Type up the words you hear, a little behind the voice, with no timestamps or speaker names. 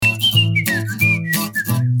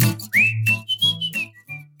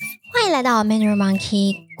迎来到 Mandarin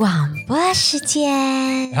Monkey 广播时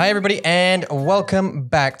间。 Hi everybody and welcome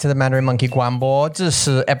back to the Mandarin Monkey 广播，这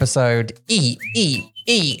是 episode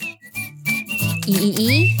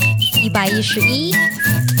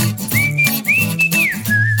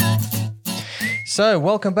 111。So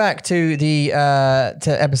welcome back to the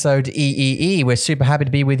to episode EEE. We're super happy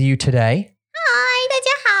to be with you today. Hi， 大家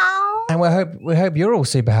好。 And we hope you're all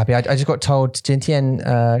super happy. I just got told 今天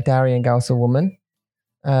Darian 告诉我们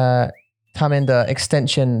他们的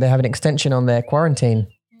extension, they have an extension on their quarantine.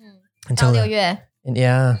 到6月。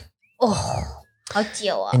 Yeah. 哦，好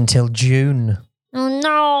久啊。 Until June. Oh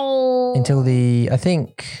no. Until the, I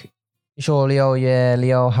think, 说6月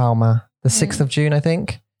6号吗? The 6th of June, I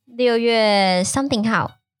think. 6月 something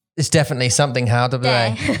号。 It's definitely something 号，对不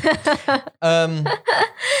对？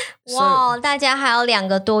哇，大家还有2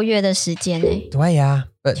个多月的时间呢。对呀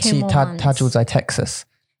but Two more 他住在 Texas.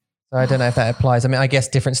 So I don't know if that applies. I mean, I guess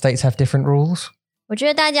different states have different rules. 我觉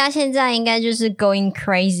得大家现在应该就是 going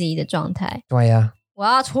crazy 的状态。对呀我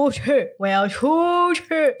要出去，我要出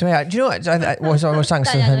去。对呀 Do you know what? 我上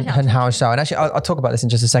次很好笑 And actually, I'll talk about this in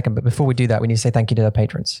just a second. But before we do that, we need to say thank you to the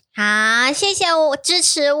patrons. 好，谢谢支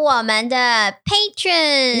持我们的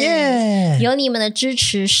patron。 Yeah. 有你们的支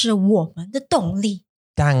持是我们的动力。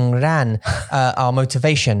当然 our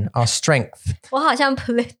motivation, our strength. 我好像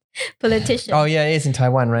politician。 Oh yeah, it is in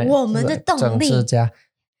Taiwan, right? 我们的动力。政治家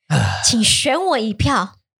请选我一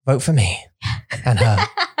票。 Vote for me and her.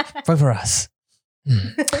 Vote for us.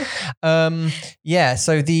 Yeah,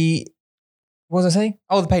 so what was I saying?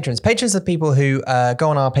 Oh, the patrons. Patrons are people who go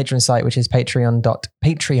on our Patreon site, which is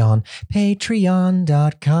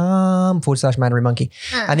patreon.com/Mandarin Monkey.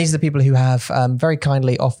 And these are the people who have very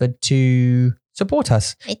kindly offered to support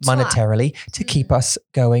us monetarily to keep us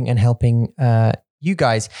going and helping you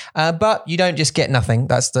guys. But you don't just get nothing.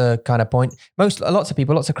 That's the kind of point. Lots of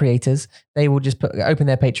people, lots of creators, they will just open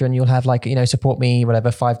their Patreon. You'll have like, support me,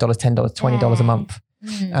 whatever, $5, $10, $20 a month.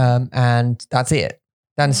 And that's it.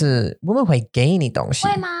 但是我们会给你东西。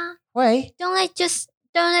会吗？会。Don't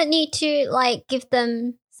they need to like give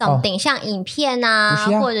them something，像影片啊，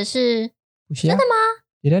或者是真的吗？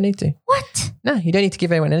 You don't need to. What? No, you don't need to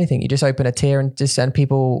give anyone anything. You just open a tier and just send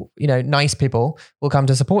people, nice people will come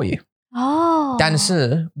to support you. 哦。但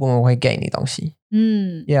是我们会给你东西。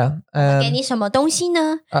Yeah. 给你什么东西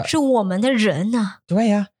呢？是我们的人啊。对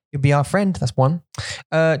呀。You'll be our friend. That's one.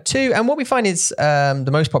 Two, and what we find is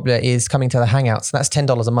the most popular is coming to the Hangouts. So that's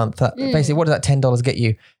 $10 a month. Basically, what does that $10 get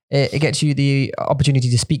you? It gets you the opportunity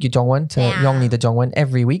to speak your Zhongwen, to 用你的Zhongwen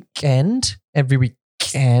every weekend.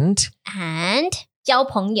 And 交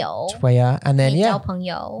朋友。对呀 and then 交朋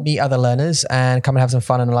友 meet other learners and come and have some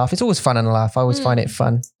fun and a laugh. It's always fun and a laugh. I always find it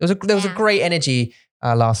fun. There was a great energy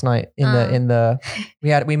last night in the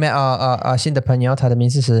we met our 新的朋友，他的名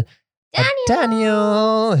字是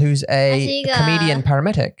Daniel, who's a comedian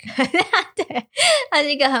paramedic. 对，他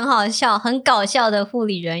是一个很好笑、很搞笑的护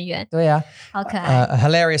理人员。对呀，好可爱。A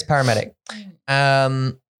hilarious paramedic.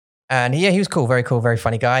 And yeah, he was cool, very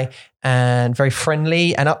funny guy, and very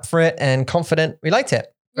friendly and up for it and confident. We liked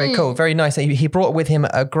it. Very cool, very nice. He brought with him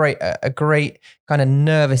a great kind of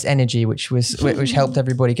nervous energy, which helped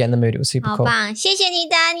everybody get in the mood. It was super cool. 好棒，谢谢你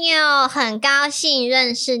Daniel， 很高兴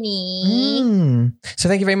认识你。So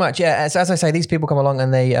thank you very much. Yeah, as I say, these people come along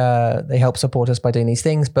and they help support us by doing these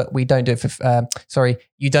things, but we don't do it for.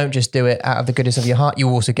 You don't just do it out of the goodness of your heart. You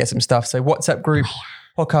also get some stuff. So WhatsApp group,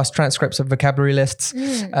 podcast transcripts of vocabulary lists,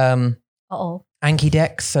 Anki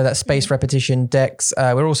decks. So that's spaced repetition decks.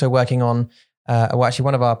 We're also working on. Actually,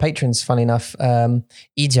 one of our patrons, funny enough,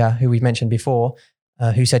 Ija, who we've mentioned before,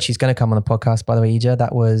 who said she's going to come on the podcast. By the way, Ija,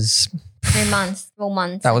 that was 4 months.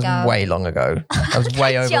 That was way long ago. That was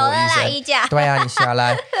way over what you said. 对啊，你下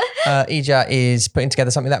来。Ija is putting together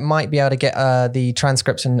something that might be able to get the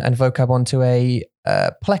transcripts and vocab onto a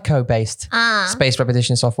Pleco-based spaced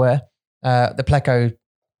repetition software. The Pleco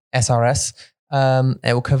SRS.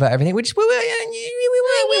 It will cover everything, which we're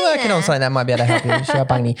working on something that might be able to help you. 需要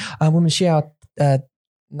帮你我们需要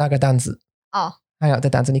那个单词还有的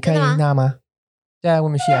单词你可以拿吗？对啊，我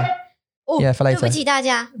们需要 Yeah, for later. 对不起大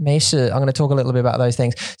家。没事 I'm going to talk a little bit about those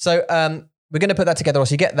things. So we're going to put that together.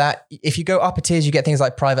 Also, you get that. If you go upper tiers, you get things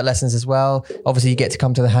like private lessons as well. Obviously, you get to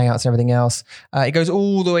come to the Hangouts and everything else. It goes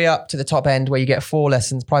all the way up to the top end where you get 4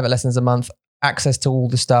 lessons, private lessons a month, access to all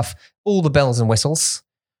the stuff, all the bells and whistles.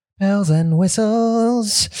 Bells and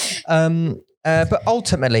whistles. But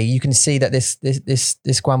ultimately, you can see that this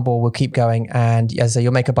Guanbo will keep going, and as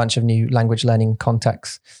you'll make a bunch of new language learning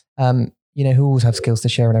contacts. Who always have skills to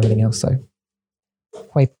share and everything else. So,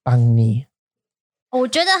 会帮你我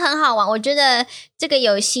觉得很好玩。我觉得这个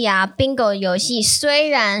游戏啊 ，Bingo 游戏虽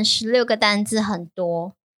然16个单字很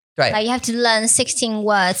多，对 ，like you have to learn 16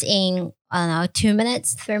 words in I don't know 2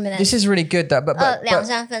 minutes, 3 minutes. This is really good, though. But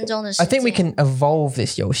 2-3分钟的时间。I think we can evolve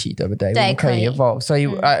this 游戏，对不对？对，可以 evolve。所以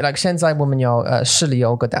，like 现在我们有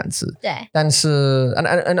16个单词，对。但是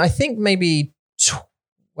and I think maybe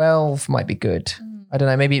 12 might be good. I don't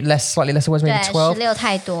know, maybe slightly less words, maybe 12. 16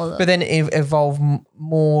太多了。But then evolve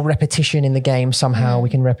more repetition in the game somehow. We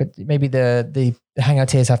can maybe the Hangout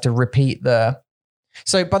tiers have to repeat the.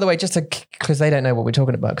 So, by the way, just because they don't know what we're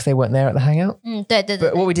talking about because they weren't there at the Hangout. 对。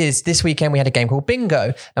But what we did is this weekend we had a game called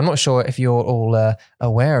Bingo. I'm not sure if you're all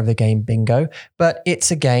aware of the game Bingo, but it's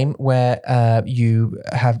a game where of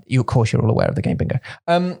course you're all aware of the game Bingo.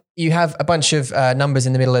 You have a bunch of numbers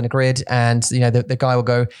in the middle in a grid, and you know the guy will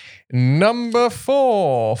go number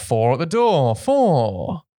 4 at the door,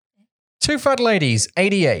 4. 2 fat ladies,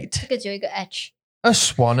 88. 这个只有一个 H. A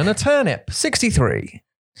swan and a turnip, 63.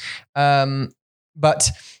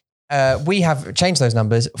 But we have changed those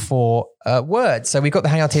numbers for words. So we've got the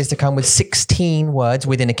Hangout tiers to come with 16 words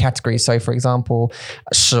within a category. So, for example,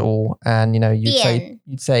 食物, and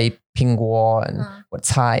you'd say 苹果 and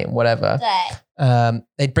菜 and whatever.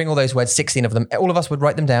 They'd bring all those words, 16 of them. All of us would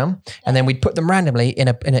write them down, and then we'd put them randomly in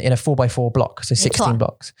a 4x4 block, so 16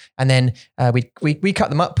 blocks. And then we cut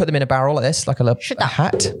them up, put them in a barrel like this, like a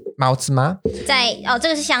hat. 帽子吗？这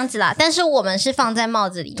个是箱子啦，但是我们是放在帽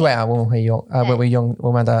子里面。对啊，我们会用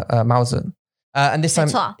我们的帽子。And this time,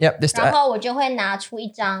 yep, this. 然后我就会拿出一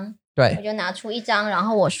张，对，我就拿出一张，然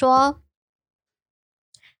后我说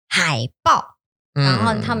海报。然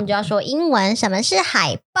后他们就要说英文，什么是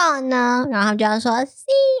海豹呢？然后他们就要说 sea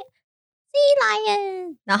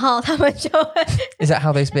lion， 然后他们就会 Is that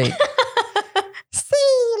how they speak?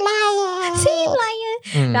 sea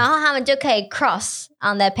lion， 然后他们就可以 cross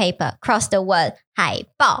on the paper，cross the word 海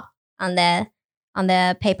豹 on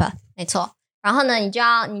the paper， 没错。然后呢，你就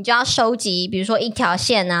要收集，比如说1条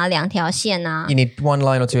线啊，2条线啊。You need 1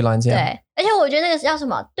 line or 2 lines, yeah. 对，而且我觉得那个叫什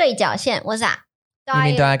么对角线 ，what's that？You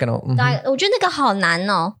mean diagonal? 我觉得那个好难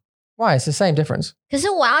哦。Why? It's the same difference. 可是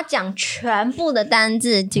我要讲全部的单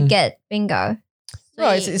字 to get bingo.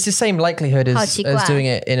 Well, it's the same likelihood as doing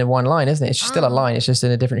it in a 1 line, isn't it? It's still a line. It's just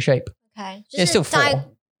in a different shape. Okay. It's still 4.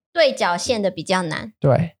 对角线的比较难。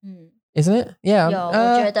对。Isn't it? Yeah. 有，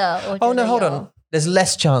我觉得。Oh no, hold on. There's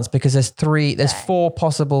less chance because there's 4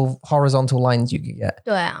 possible horizontal lines you can get.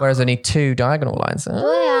 对啊。Whereas only 2 diagonal lines.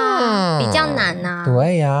 对啊，比较难啊。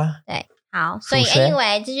对啊。对。好，所以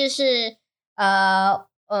anyway， 这就是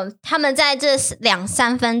他们在这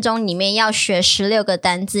2-3分钟里面要学16个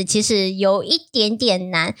单字，其实有一点点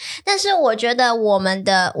难。但是我觉得我们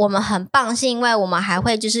很棒，是因为我们还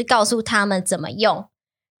会就是告诉他们怎么用，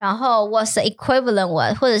然后 what's the equivalent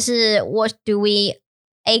word， 或者是 what do we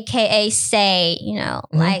AKA say， you know，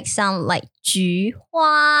 like some like 菊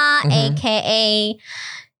花，AKA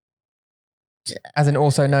as in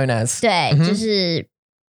also known as， 对，就是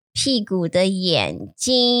屁股的眼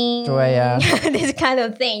睛，对呀，this kind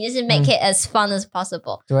of thing， 就是 make it as fun as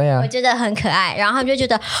possible，对呀，我觉得很可爱，然后他们就觉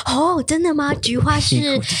得，哦，真的吗？菊花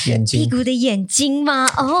是屁股的眼睛吗？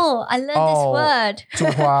哦 ，I learned this word， 菊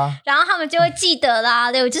花，然后他们就会记得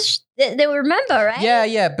啦，they will remember, right?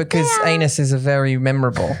 Yeah, because anus is a very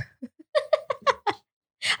memorable.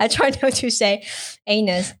 I try not to say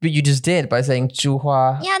anus. But you just did by saying 菊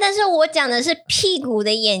花. Yeah, 但是我讲的是屁股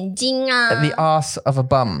的眼睛啊。The arse of a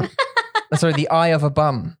bum. Sorry, the eye of a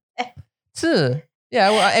bum. 是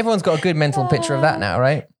Yeah, well, everyone's got a good mental picture of that now,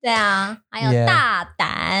 right? 对啊，还有大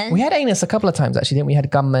胆。We had anus a couple of times actually, didn't we? We had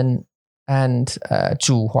gumman and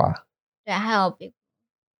菊花. 对，还有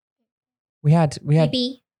We had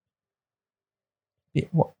baby.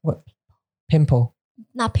 What? Pimple.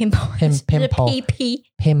 Not pimple. Pimple. PP.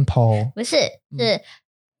 Pimple. 不是，是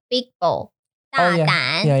big ball. 大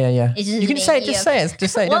胆。Yeah. You can say it. Just say it.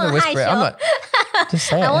 Just say it. Don't whisper it. I'm not. Just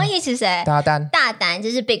say it. I want you to say. 大胆。大胆就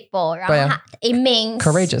是 big ball. 然后it means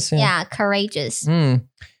courageous. Yeah, courageous.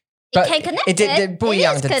 But it can connect it. 不一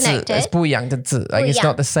样的字 It's 不一样的字 Like it's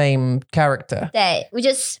not the same character. 对 We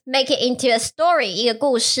just make it into a story 一个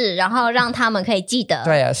故事然后让他们可以记得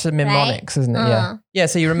对啊是 mnemonics isn't it? Yeah,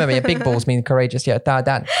 so you remember big balls mean courageous. Yeah, 大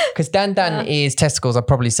胆 Because 蛋蛋 is testicles. I've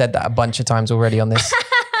probably said that a bunch of times already on this.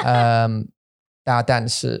 大胆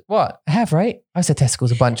是 What? I have, right? I've said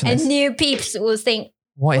testicles a bunch of this. And new peeps will think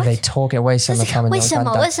What are they talking? 为什么他们为什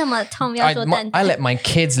么 Tom 要说蛋蛋 I let my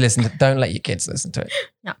kids listen to Don't let your kids listen to it.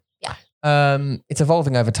 No. It's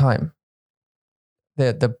evolving over time.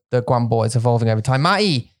 The Guanbo is evolving over time.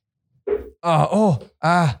 Mai!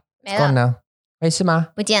 It's gone now. 会吃吗？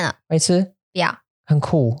不见了。会吃？不要。很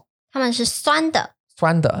酷。他们是酸的，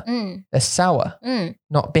酸的。They're sour.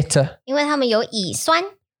 Not bitter. 因为它们有乙酸。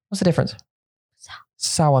What's the difference?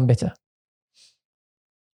 Sour and bitter.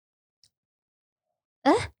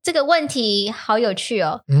 这个问题好有趣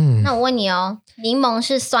哦。那我问你哦，柠檬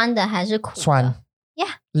是酸的还是苦的？酸。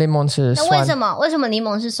Yeah. 柠檬是酸。那为什么柠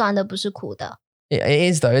檬是酸的不是苦的？ It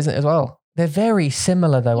is though, isn't it as well? They're very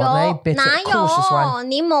similar though, aren't they? Bitter. 哪有？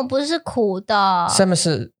柠檬不是苦的。什么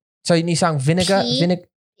是？所以你想 vinegar?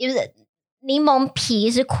 柠檬皮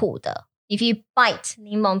是苦的。If you bite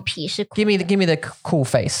柠檬皮是苦的。Give me the cool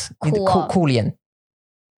face. 酷脸。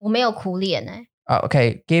我没有苦脸欸。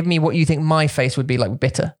Okay, give me what you think my face would be like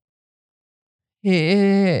bitter.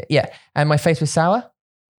 Yeah, and my face was sour.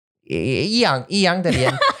 一样的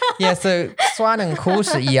脸。Yeah, so 酸和苦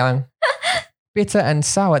是一样。Bitter and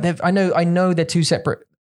sour. I know they're two separate.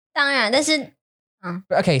 当然，但是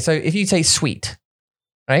Okay, so if you say sweet,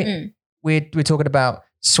 right? We're talking about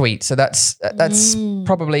sweet, so that's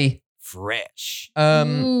probably fresh.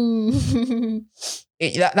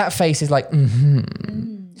 That face is like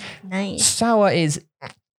nice. Sour is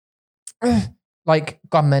like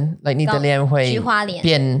肛门 like 你的脸会菊花脸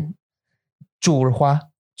变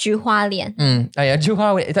菊花脸。哎呀，菊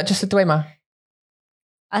花脸 is that just 对吗？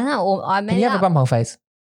那我没。Can you have a bump face?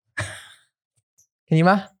 Can you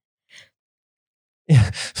吗？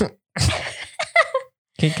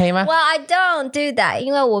可以吗 ？Well, I don't do that，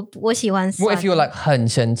 因为我喜欢酸。What if you're like 很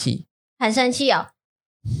生气？很生气哦。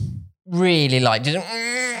Really like 就是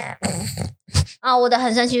我的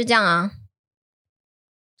很生气就这样啊。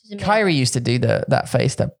Kyrie used to do that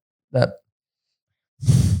face that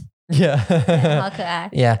yeah 好可爱。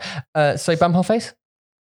Yeah. So bump face?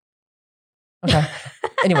 Okay.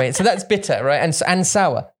 Anyway, so that's bitter, right? And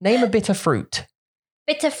sour. Name a bitter fruit.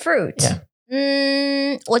 Bitter fruit.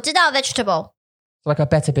 Yeah. 我知道 vegetable. Like a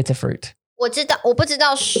better bitter fruit. 我不知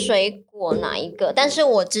道水果哪一个，但是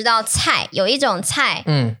我知道菜有一种菜，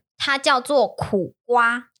它叫做苦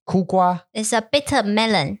瓜。苦瓜 It's a bitter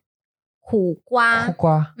melon. 苦瓜。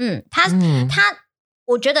它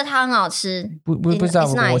我觉得它很好吃。不知道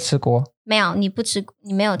我吃过。没有，你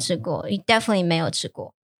没有吃过，你 definitely 没有吃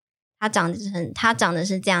过。它长得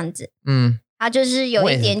是这样子。它就是有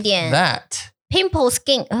一点点 pimple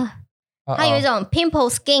skin。它有一种 pimple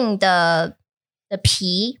skin 的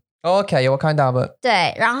皮。Okay, 我看到了。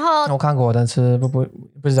对，然后我看过，但是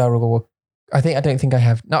不知道如果我 I don't think I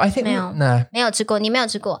have. No, I think 没有吃过，你没有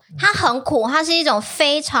吃过。它很苦，它是一种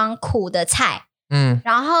非常苦的菜。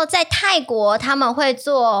然后在泰国他们会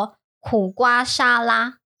做苦瓜沙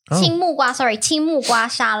拉，青木瓜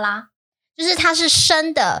沙拉，就是它是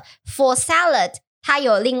生的。For salad， 它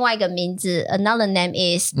有另外一个名字 ，another name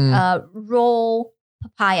is raw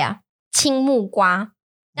papaya， 青木瓜，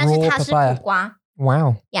但是它是苦瓜。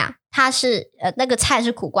Wow， 呀，它是那个菜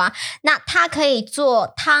是苦瓜，那它可以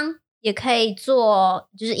做汤，也可以做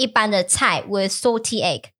就是一般的菜 with salty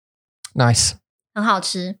egg。Nice。很好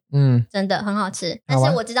吃，真的很好吃。但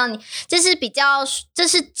是我知道你这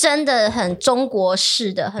是真的很中国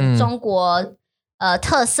式的，很中国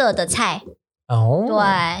特色的菜。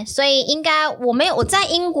对，所以应该我在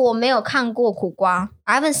英国没有看过苦瓜。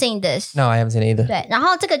I haven't seen this. No, I haven't seen either. 对，然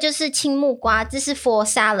后这个就是青木瓜，这是 for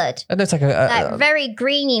salad. That looks like a very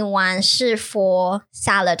greeny one 是 for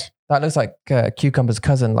salad. That looks like cucumber's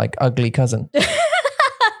cousin, like ugly cousin.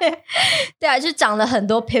 对啊，就长了很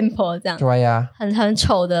多 pimple 这样。对啊，很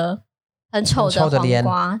丑的黄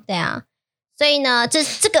瓜，对啊。所以呢，这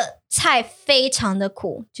个菜非常的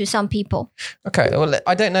苦 to some people. Okay, well,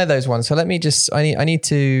 I don't know those ones, so let me just I need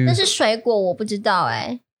to. 那是水果，我不知道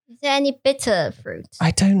哎。Is there any bitter fruit?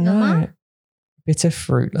 I don't know. Bitter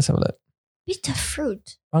fruit. Let's have a look. Bitter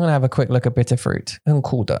fruit. I'm gonna have a quick look at bitter fruit. 很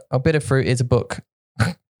苦的。Bitter fruit is a book.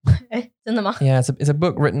 真的吗？ Yeah, it's a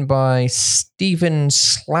book written by Stephen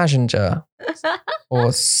Schlesinger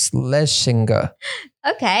or Schlesinger.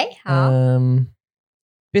 Okay, 好。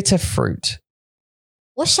Bitter fruit.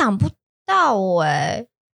 我想不到哎。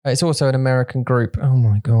It's also an American group. Oh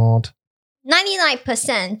my god.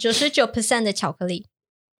 99%, 99% 的巧克力。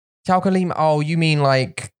巧克力 Oh, you mean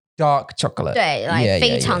like dark chocolate? 对 like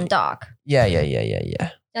非常 dark. Yeah.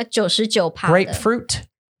 要99%。Grapefruit?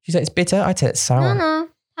 You say it's bitter? I'd say it's sour. No.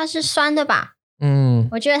 它是酸的吧？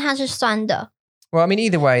我觉得它是酸的。Well, I mean,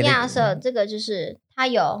 either way. Yeah, so 这个就是他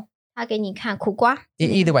给你看苦瓜。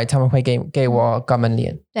Either way, 他们会给我肛门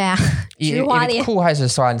脸。对啊，菊花脸。苦还是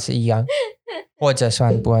酸是一样，或者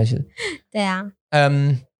酸不还是？对啊。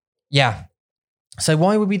Yeah. So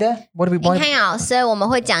why were we there? What do we? Why? 你看啊，所以我们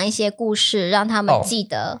会讲一些故事，让他们记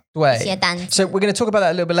得一些单词。So we're going to talk about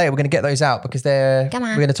that a little bit later. We're going to get those out because we're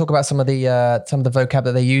going to talk about some of the vocab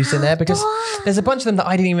that they used in there because there's a bunch of them that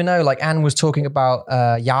I didn't even know. Like Anne was talking about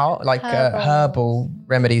herbal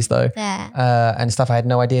remedies though, and stuff I had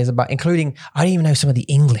no ideas about, including I didn't even know some of the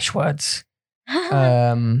English words.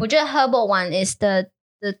 我觉得 herbal one is the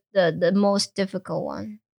most difficult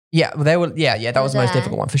one. Yeah, they were. Yeah, that was the most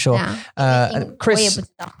difficult one for sure. Chris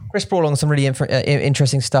brought along some really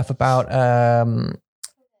interesting stuff about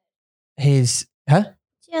his. Huh?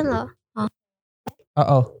 见了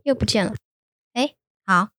又不见了。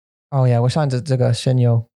好。Oh yeah, 我想这个声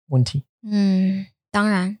有问题。当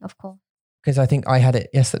然 of course. Because I think I had it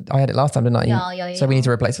last time, didn't I? 有 So we need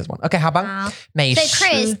to replace this one. Okay, 好吧。所以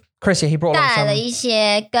Chris, he brought along 带来了一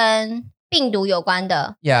些跟病毒有关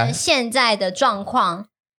的，跟现在的状况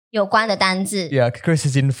有关的单字。Yeah, Chris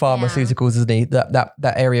is in pharmaceuticals, isn't he?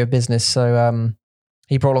 That area of business. So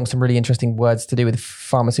he brought along some really interesting words to do with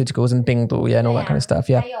pharmaceuticals and 病毒, and all that kind of stuff.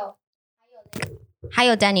 Yeah. 还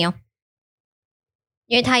有 Daniel，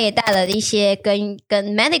 因为他也带了一些跟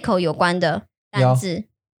medical 有关的单字。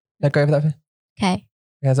Let go of that. Okay.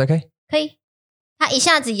 Yeah, it's okay. 可以。他一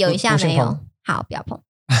下子有，一下没有。好，不要碰。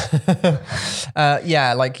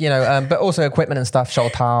Yeah, like, but also equipment and stuff, 手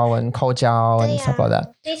套 and 口罩 and stuff like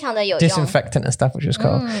that. 非常的有用。Disinfectant and stuff, which was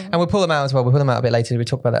cool. And we'll pull them out as well. We'll pull them out a bit later. We'll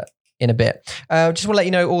talk about that in a bit. Just want to let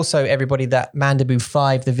you know also, everybody, that Mandaboo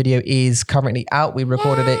 5, the video is currently out. We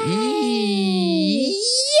recorded it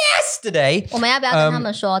yesterday. 我们要不要跟他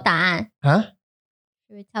们说答案 Huh?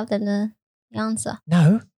 Should we tell them the answer?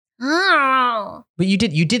 No. Oh. But you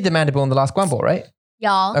did the Mandaboo on the last Gumball, right?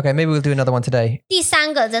 有。 Okay, maybe we'll do another one today. 第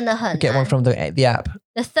三个真的很难。 Get one from the app.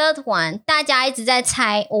 The third one, 大家一直在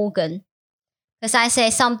猜 organ. Because I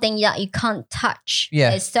say something that you can't touch.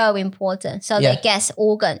 Yeah. It's so important. So they guess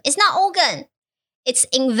organ. It's not organ. It's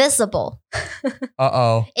invisible.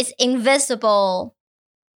 Uh-oh. It's invisible.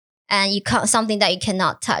 And you can't, something that you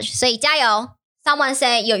cannot touch. 所以加油 Someone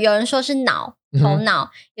say 有人说是脑 头脑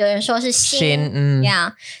有人说是心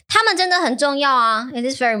Yeah. 他们真的很重要啊 It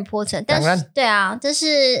is very important. 但是对啊但是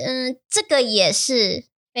这个也是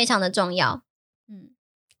非常的重要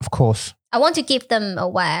Of course. I want to give them a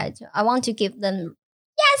word. I want to give them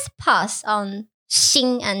pass on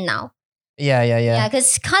心 and 脑 Yeah,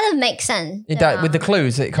 because it kind of makes sense. It does, with the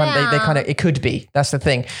clues, it could be. That's the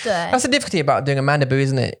thing. 对 That's the difficulty about doing a Mandaboo,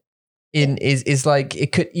 isn't it? Is like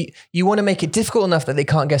it could you want to make it difficult enough that they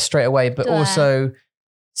can't guess straight away, but also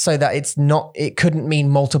so that it couldn't mean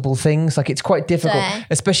multiple things. Like it's quite difficult,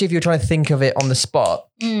 especially if you're trying to think of it on the spot.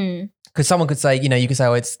 Because someone could say, you could say,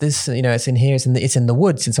 oh, it's this, it's in here, it's in the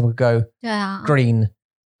woods, and someone could go green,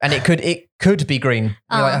 and it could be green.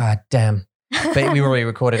 You're like, damn. But we already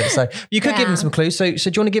recorded it, so you could give them some clues. So do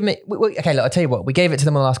you want to give me? Okay, look, I'll tell you what. We gave it to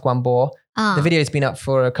them on the last Guamball. The video's been up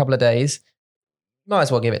for a couple of days. Might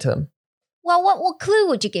as well give it to them. Well, what clue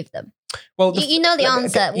would you give them? Well, you know the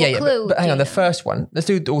answer. What clue? But hang on, the first one. Let's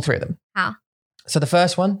do all three of them. 好 So the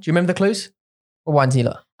first one, do you remember the clues? 我忘记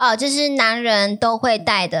了。就是男人都会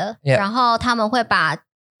带的 然后他们会把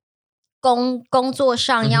工作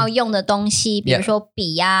上要用的东西比如说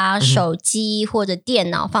笔啊手机或者电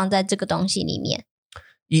脑放在这个东西里面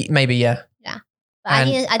Maybe, yeah. Yeah. I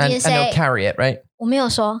didn't say. And they'll carry it, right? 我没有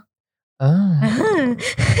说。但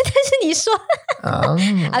是你说。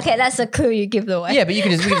Okay, that's a clue you give away. Yeah, but you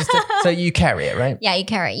can just so you carry it, right? Yeah, you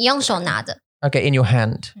carry. 你用手拿着。Okay, in your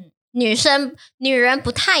hand. 女人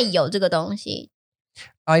不太有这个东西。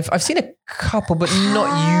I've seen a couple, but not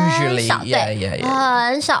usually. Yeah.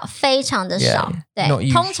 很少，非常的少。对，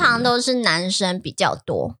通常都是男生比较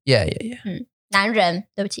多。Yeah. 男人，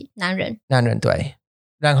对不起，男人。对。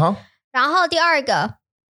然后第二个，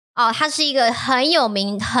他是一个很有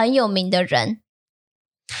名的人。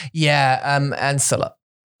Yeah, and 死了。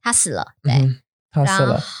他死了，对。他死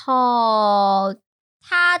了。然后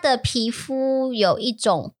他的皮肤有一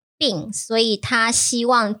种病，所以他希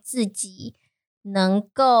望自己能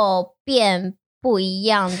够变不一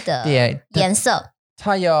样的颜色。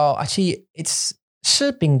他有，actually, it's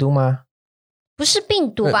是病毒吗？不是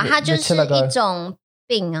病毒吧？它就是一种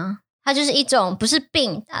病啊，它就是一种不是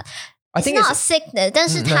病啊。It's not sickness， 但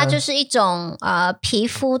是它就是一种皮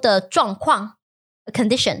肤的状况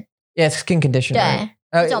condition。Yeah, it's skin condition. 对。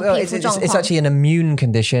It's actually an immune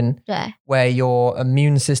condition 对 where your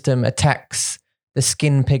immune system attacks the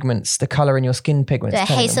skin pigments, the color in your skin pigments. 对，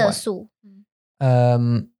黑色素。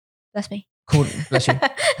That's me. Called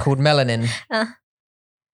melanin.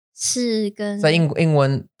 是跟在英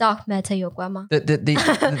文 dark matter 有关吗？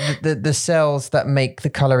 The cells that make the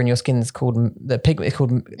color in your skin is called the pigment. It's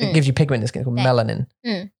called it gives you pigment in the skin. It's called melanin.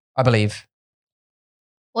 I believe.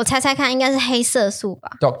 我猜猜看，应该是黑色素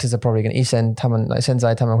吧。Doctors are probably going. 医生他们现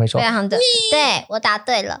在他们会说。非常的，对我答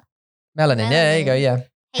对了。Melanin. Yeah, there you go. Yeah.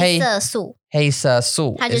 黑色素。黑色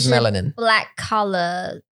素 is melanin. Black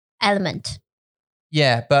color element.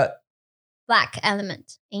 Yeah, but black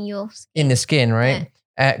element in your skin. In the skin, right?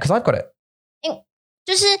 Because I've got it.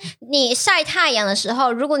 就是你晒太阳的时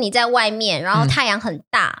候，如果你在外面，然后太阳很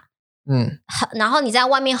大，然后你在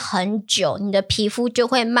外面很久，你的皮肤就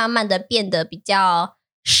会慢慢的变得比较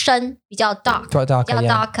深，比较 dark， 比较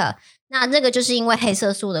darker。那这个就是因为黑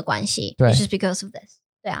色素的关系，对 ，which is because of this。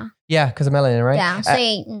对啊 ，Yeah, because of melanin, right? 对啊，所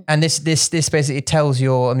以and this basically tells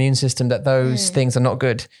your immune system that those things are not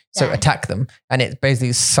good, so attack them, and it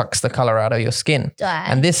basically sucks the color out of your skin. 对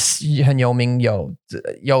and this 很有名有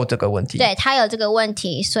这个问题，对他有这个问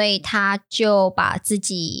题，所以他就把自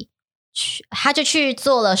己去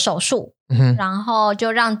做了手术，然后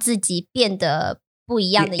就让自己变得不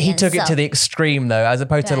一样的颜色。He took it to the extreme though, as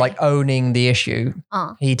opposed to like owning the issue.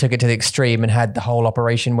 He took it to the extreme and had the whole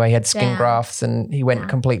operation where he had skin grafts and he went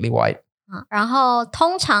completely white. 然后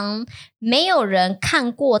通常没有人看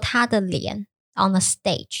过他的脸 on the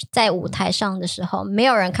stage， 在舞台上的时候，没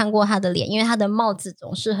有人看过他的脸，因为他的帽子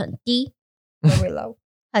总是很低，very low，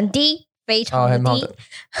 很低。非常的低。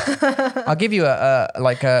I'll give you a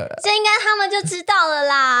这应该他们就知道了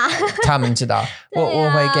啦。他们知道，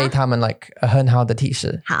我会给他们 like 很好的提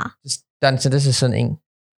示。好，但是这是声音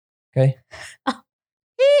 ，OK？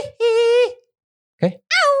 Okay?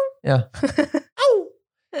 Yeah.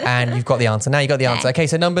 And you've got the answer. Now you got the answer. Okay,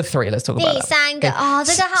 so number 3, let's talk about 第三个哦，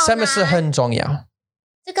这个好难。什么是很重要？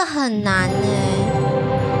这个很难耶。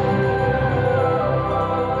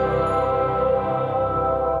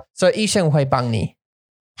所以医生会帮你，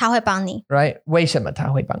他会帮你 ，right？ 为什么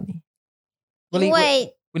他会帮你？因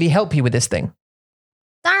为 Will he help you with this thing？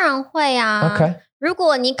 当然会啊。OK， 如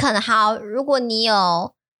果你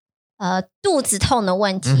有肚子痛的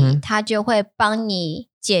问题，他就会帮你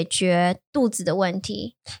解决肚子的问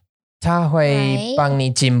题。他会帮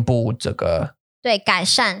你进步这个，对，改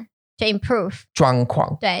善就 improve 状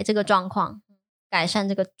况，对这个状况，改善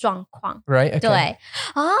这个状况 ，right？ 对，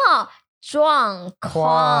哦。状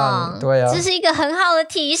况，对啊，这是一个很好的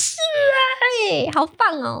提示哎，好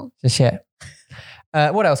棒哦！谢谢。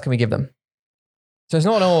What else can we give them? So it's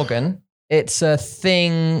not an organ; it's a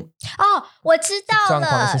thing. 哦，我知道了。状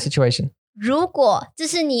况 is a situation. 如果这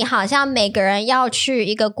是你好像每个人要去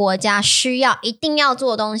一个国家一定要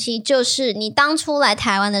做的东西，就是你当初来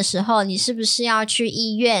台湾的时候，你是不是要去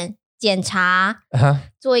医院检查，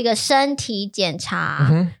做一个身体检查，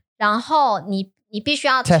然后你必须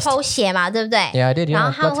要抽血嘛，对不对？ Yeah, I did. 然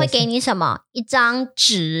后他们会给你什么？一张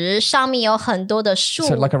纸，上面有很多的数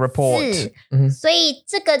字， like a report. 所以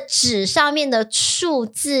这个纸上面的数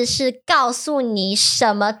字是告诉你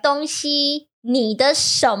什么东西，你的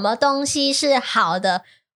什么东西是好的，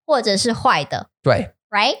或者是坏的。对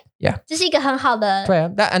 ，right? Yeah. 这是一个很好的。对啊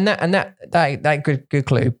that good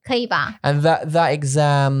clue. 可以吧 ？And that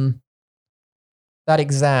exam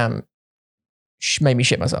made me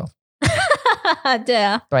shit myself. 对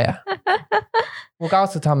啊，对啊，我告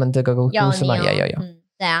诉他们这个故事嘛，有，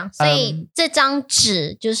对啊，所以这张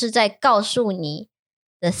纸就是在告诉你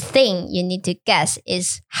the thing you need to guess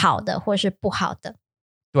is 好的或是不好的。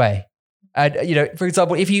对，you know, for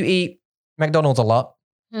example, if you eat McDonald's a lot,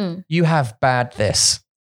 you have bad this.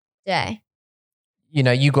 对 You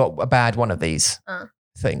know, you got a bad one of these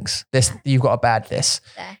things. You've got a bad this.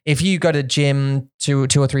 If you go to the gym two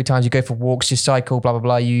or three times, you go for walks, you cycle, blah blah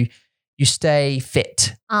blah, you stay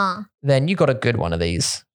fit, then you got a good one of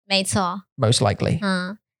these. 没错 Most likely.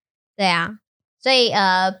 对啊，所以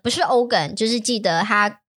不是 organ， 就是记得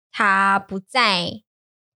它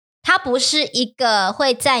不是一个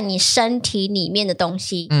会在你身体里面的东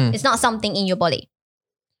西。It's not something in your body.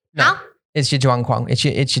 好 ，It's your 状况 ，It's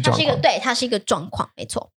your 状况。对，它是一个状况，没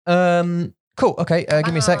错。Cool. Okay.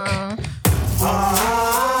 Give me a sec.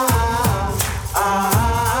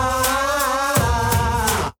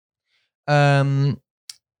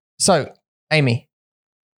 So, Amy.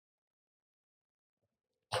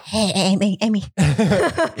 Hey, Amy.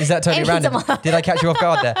 Is that totally random? Did I catch you off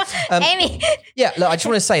guard there? Amy. Yeah, look, I just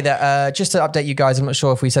want to say that just to update you guys, I'm not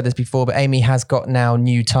sure if we said this before, but Amy has got now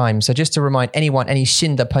new time. So just to remind anyone, any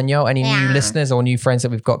Shinda Panyo, any new listeners or new friends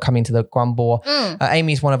that we've got coming to the Guanbo,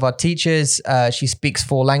 Amy's one of our teachers. She speaks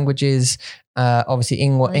 4 languages, obviously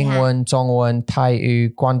Ingwen, Zhongwen,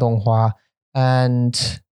 Taiyu, Guangdonghua,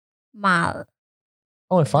 and...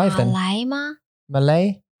 5 then. Malay 吗？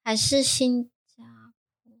 Malay? 还是新加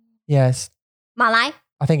坡 Yes. 马来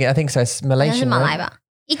I think so. It's Malaysian. 是马来吧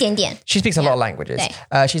一点点 She speaks a lot of languages.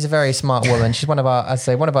 Yeah. She's a very smart woman. She's one of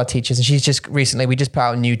our teachers, and she's just recently, we just put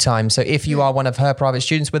out new times. So if you are one of her private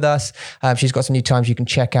students with us, she's got some new times you can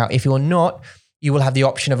check out. If you're not, you will have the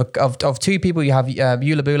option of two people. You have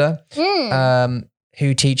Yula Bula,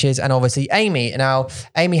 who teaches, and obviously Amy. Now,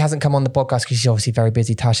 Amy hasn't come on the podcast because she's obviously very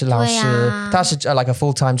busy. 她是老师，她是like a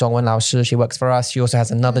full-time 中文老师. She works for us. She also has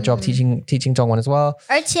another job teaching 中文 as well.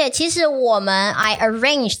 而且其实I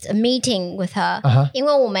arranged a meeting with her， 因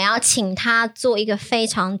为我们要请她做一个非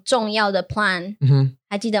常重要的 plan，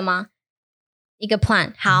 还记得吗？一个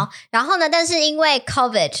plan 好，然后呢，但是因为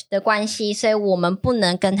COVID 的关系，所以我们不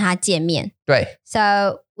能跟她见面。对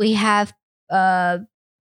 ，So we have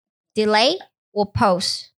delay or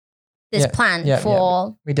post this plan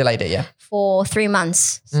for we delayed it, for 3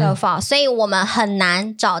 months so far，所以我们很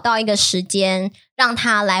难找到一个时间让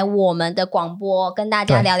她来我们的广播跟大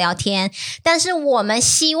家聊聊天。但是我们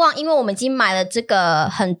希望，因为我们已经买了这个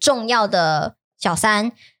很重要的小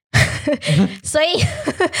三。所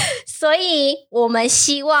以我们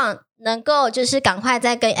希望能够就是赶快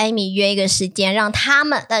再跟 Amy 约一个时间，让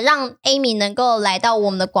Amy 能够来到我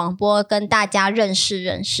们的广播，跟大家认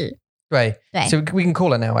识。对 So we can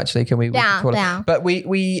call her now, actually, can we? 对啊 But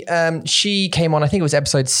she came on, I think it was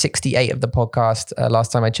episode 68 of the podcast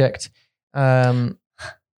last time I checked.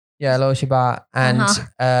 Yeah, hello Shiba, and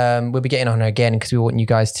we'll be getting on her again because we want you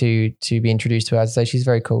guys to be introduced to her. So she's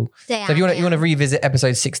very cool. So if you want to revisit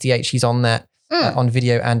episode 68, she's on that on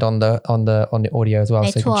video and on the audio as well.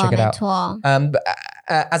 So you can check it out. But,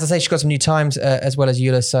 as I say, she's got some new times as well as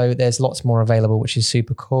Yula, so there's lots more available, which is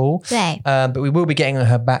super cool. But we will be getting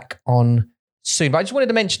her back on soon. But I just wanted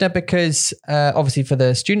to mention her because obviously for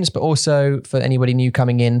the students, but also for anybody new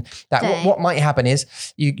coming in, that what might happen is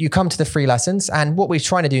you come to the free lessons, and what we're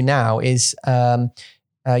trying to do now is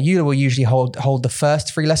Yula will usually hold the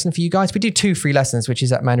first free lesson for you guys. We do 2 free lessons, which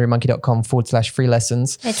is at mandarinmonkey.com/free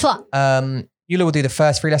lessons. 没错。Yula will do the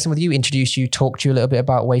first free lesson with you, introduce you, talk to you a little bit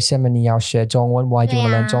about 为什么你要学中文 why do you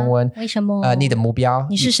want to learn 中文为什么你的目标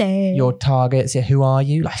你是谁 your targets, who are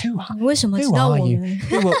you, like who are 你为什么知道我们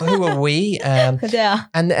who are we 对啊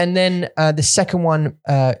and then the second one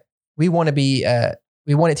we want it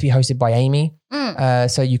to be hosted by Amy,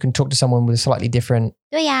 so you can talk to someone with a slightly different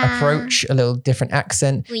对呀 approach, a little different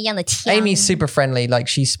accent. 不一样的腔 Amy's super friendly, like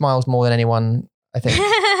she smiles more than anyone, I think.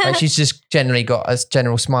 Like she's just generally got a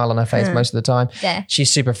general smile on her face most of the time. Yeah.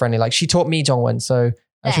 She's super friendly. Like she taught me Zhongwen, so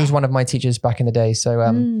she was one of my teachers back in the day. So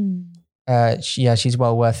she's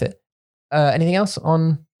well worth it. Anything else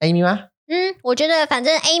on Amy Ma? 我觉得反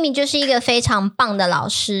正 Amy 就是一个非常棒的老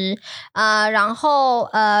师然后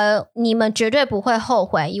你们绝对不会后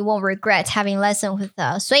悔 You won't regret having lesson with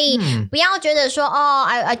her 所以不要觉得说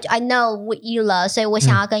I know Yula 所以我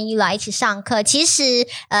想要跟 Yula 一起上课其实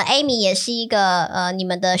Amy 也是一个你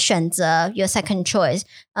们的选择 Your second choice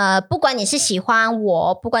不管你是喜欢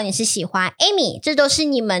我不管你是喜欢 Amy 这都是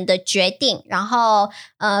你们的决定然后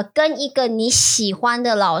跟一个你喜欢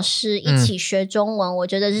的老师一起学中文我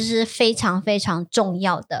觉得这是非常非常重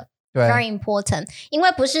要的 Very important 因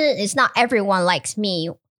为不是 It's not everyone likes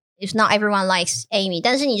me It's not everyone likes Amy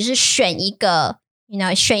但是你就是选一个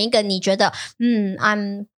选一个你觉得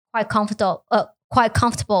I'm quite comfortable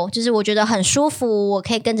就是我觉得很舒服我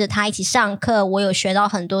可以跟着他一起上课我有学到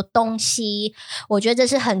很多东西我觉得这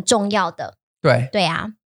是很重要的对啊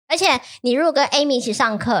而且你如果跟 Amy 一起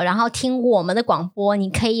上课然后听我们的广播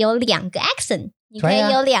你可以有2个 accent 你可以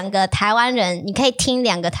有2个台湾人你可以听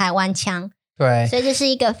2个台湾腔对所以这是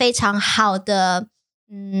一个非常好的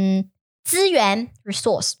资源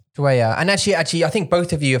resource 对啊 and actually I think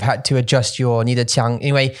both of you have had to adjust your 你的腔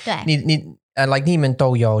因为like 你们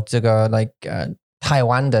都有这个 like 台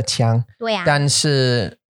湾的腔对啊但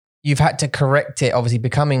是 you've had to correct it obviously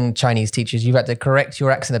becoming Chinese teachers you've had to correct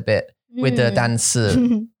your accent a bit with the 单词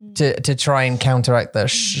to try and counteract the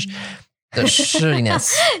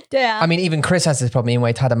shittiness 对啊 I mean even Chris has this problem 因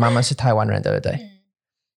为他的妈妈是台湾人对不对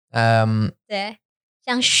对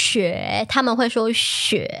像血他们会说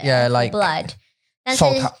血 yeah, like for blood 但是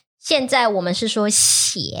现在我们是说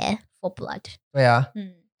血 for blood 对啊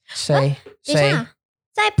谁等一下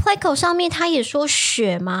在 Pleco 上面他也说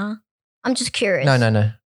血吗 I'm just curious No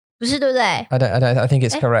不是对不对 I think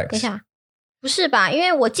it's correct 等一下不是吧因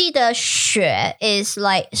为我记得血 is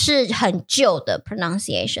like 是很旧的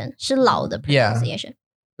pronunciation 是老的 pronunciation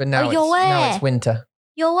But now it's winter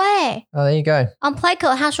有欸 Oh there you go On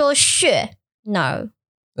Pleco 他说血 No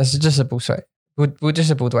这是不对不就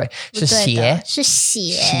是不对是血是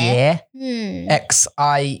血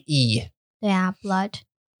XIE 对啊 blood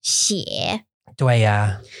血对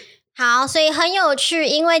呀。好，所以很有趣，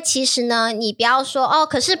因为其实呢，你不要说哦，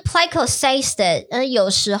可是 Pleco says that，有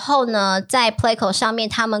时候呢，在 Pleco 上面，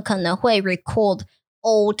他们可能会 record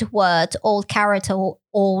old word、old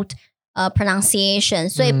character、old pronunciation，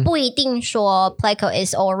 所以不一定说 Pleco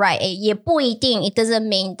is all right，也不一定 it doesn't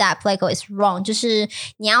mean that Pleco is wrong， 就是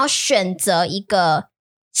你要选择一个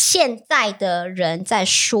现在的人在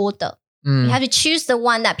说的，you have to choose the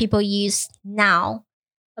one that people use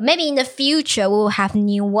now。But maybe in the future we will have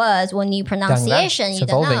new words or new pronunciation. You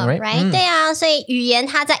don't know, right? 对啊，所以语言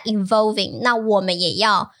它在 evolving， 那我们也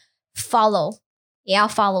要 follow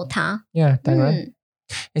它。Yeah, 当然。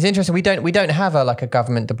It's interesting. We don't have a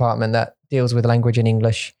government department that deals with language in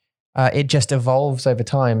English. It just evolves over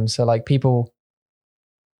time. So like people.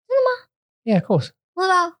 真的吗？ Yeah, of course. What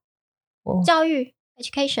about 教育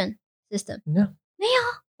education system? No. 没有。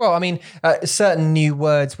Well, I mean, certain new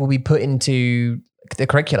words will be put into the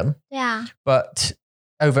curriculum. Yeah. But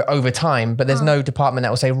over time, but there's no department that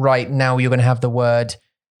will say, right, now you're going to have the word,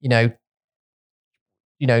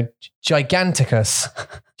 giganticus.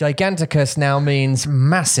 Giganticus now means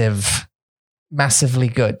massive, massively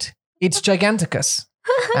good. It's giganticus.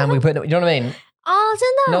 And we put, you know what I mean? Oh, 真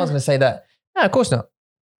的? No one's going to say that. No, of course not.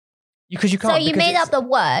 Because you can't. So you made up the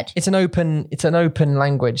word. It's an open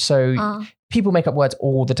language. So people make up words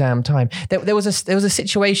all the damn time. There was a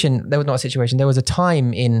situation. There was not a situation. There was a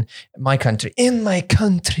time in my country. In my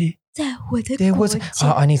country. There was.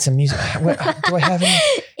 Oh, I need some music. Do I have any?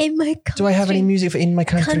 In my country. Do I have any music for in my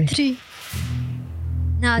country?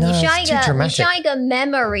 No, 你需要一个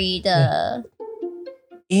memory 的。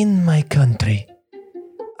In my country,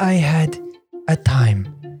 I had a time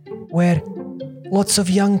where lots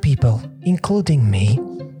of young people, including me,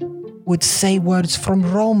 would say words from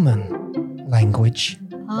Roman language.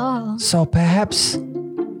 Oh. So perhaps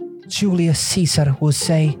Julius Caesar would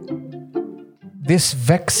say, "This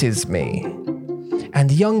vexes me."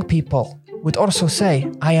 And young people would also say,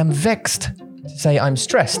 "I am vexed," to say I'm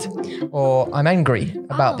stressed or I'm angry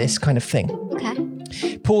about this kind of thing. Okay.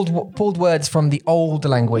 Pulled words from the old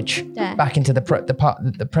language back into the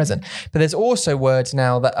present. But there's also words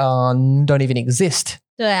now that don't even exist.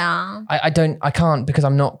 对啊。I can't because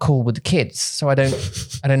I'm not cool with the kids, so I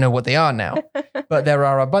don't know what they are now. But there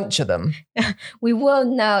are a bunch of them. We will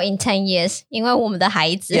know in 10 years, 因为我们的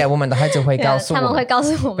孩子。Yeah, 我们的孩子会告诉我们。他们会告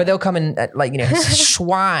诉我们。But they'll come in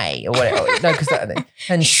shui or whatever. No, because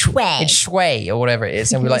and shui or whatever it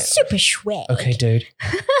is, and we're like super shui. Okay, dude.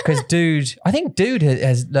 Because dude, I think dude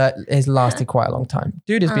has lasted quite a long time.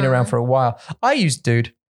 Dude has been around for a while. I use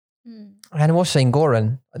dude. And 我是英国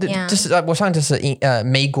人，就是我上就是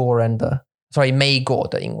美国人的 ，sorry 美国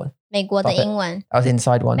的英文。美国的英文。I was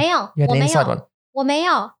inside one. 没有，我没有。inside one. 我没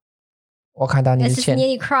有。我看到你的钱。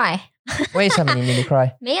Nearly cry. 为什么你 nearly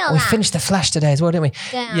cry? 没有啦。We finished the Flash today as well, didn't we?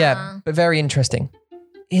 对啊。Yeah, but very interesting.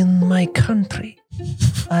 In my country,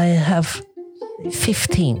 I have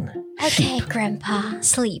 15. Okay, Grandpa,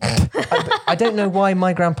 sleep. I don't know why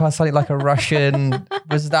my grandpa sounded like a Russian.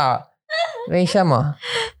 Was that? 为什么?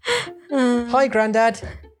 Hi, Granddad.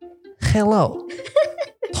 Hello.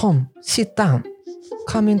 Tom, sit down.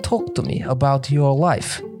 Come and talk to me about your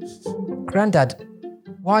life. Granddad,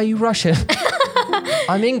 why are you Russian?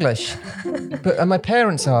 I'm English. But my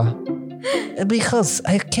parents are. Because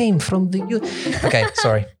I came from the... Okay,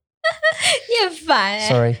 sorry. You're fine.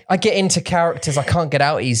 Sorry. I get into characters. I can't get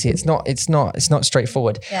out easy. It's not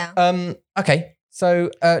straightforward. Yeah. Okay.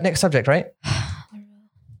 So, next subject, right?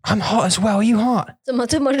 I'm hot as well. Are you hot? 怎么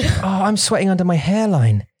这么热? Oh, I'm sweating under my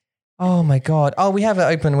hairline. Oh my God. Oh, we have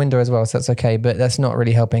an open window as well, so that's okay, but that's not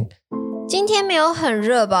really helping. 今天没有很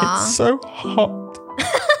热吧? It's so hot.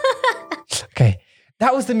 Okay.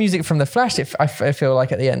 That was the music from The Flash, I feel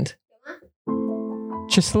like, at the end.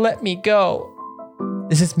 Just let me go.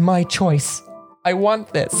 This is my choice. I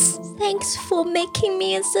want this. Thanks for making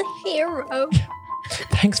me as a hero.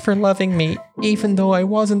 Thanks for loving me, even though I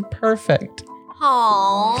wasn't perfect.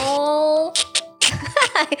 Aww.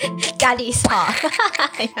 Daddy's hot.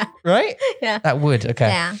 Yeah. Right? Yeah. That would, okay.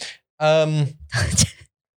 Yeah.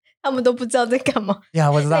 他们都不知道在干嘛。Yeah,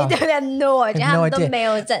 what's that? They don't have no idea. 他们都没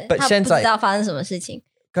有在，他不知道发生什么事情。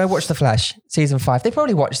Go watch The Flash, season 5. They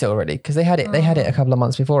probably watched it already because they had it a couple of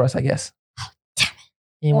months before us, I guess. Damn it.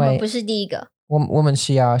 因为我们不是第一个。我们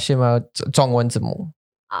需要什么中文字幕。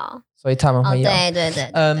所以他们会要。对。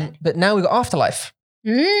But now we've got Afterlife.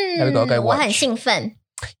 Now we've got to go watch. 我很兴奋。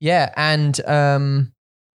Yeah, and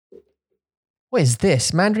what is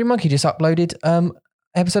this? Mandarin Monkey just uploaded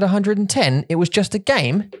episode 110. It was just a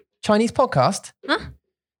game. Chinese podcast. Huh?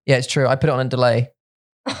 Yeah, it's true. I put it on a delay.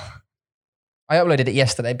 I uploaded it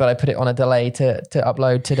yesterday, but I put it on a delay to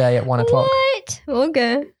upload today at 1 o'clock. What? Right?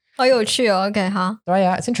 Okay. 好有趣哦 OK 好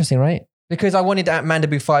yeah, it's interesting, right? Because I wanted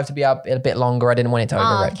Mandibu 5 to be up a bit longer. I didn't want it to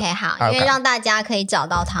overrate. OK 好因为让大家可以找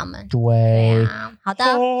到他们对啊好的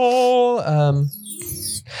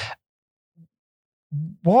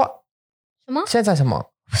What? 什么现在什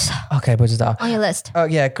么 Okay, 不知道 On your list Oh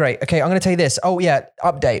yeah, great. Okay, I'm going to tell you this. Oh yeah,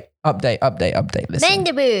 update. Listen.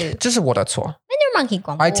 Mandibu 这是我的错 Mandibu Monkey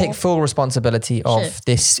广播 I take full responsibility of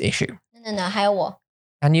this issue. No, 还有我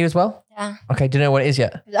And you as well? Yeah. Okay, do you know what it is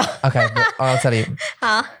yet? 不知道 Okay, well, I'll tell you.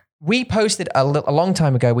 好 We posted a long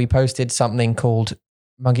time ago, we posted something called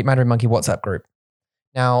Mandarin Monkey WhatsApp group.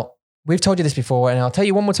 Now, we've told you this before, and I'll tell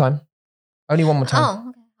you one more time. Only one more time. Oh,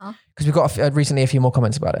 okay 好 Because we've got recently a few more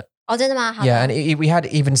comments about it. 哦真的吗好的 Yeah, and we had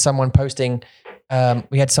even someone posting,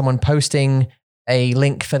 a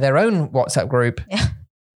link for their own WhatsApp group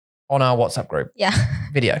on our WhatsApp group Yeah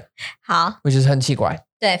video, 好 which is 很奇怪.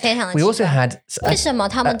对非常的 We also had 为什么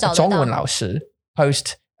他们找得到中文老师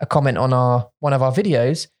post a comment on one of our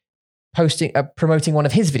videos, promoting one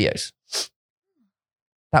of his videos.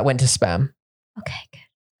 That went to spam. Okay good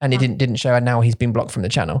And it didn't show, and now he's been blocked from the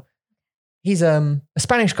channel. He's a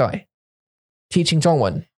Spanish guy teaching 中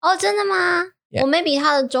文. 哦真的吗 Yeah. 我 maybe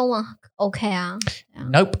他的中文 OK 啊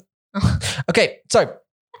Nope. Okay, so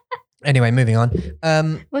anyway, moving on.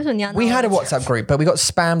 为什么你要 We had a WhatsApp group, but we got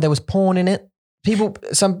spam. There was porn in it.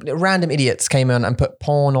 Some random idiots came on and put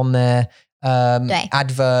porn on there.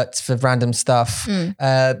 Adverts for random stuff,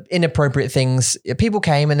 inappropriate things. People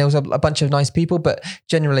came and there was a bunch of nice people, but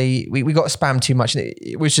generally we got spammed too much.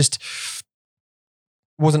 It was just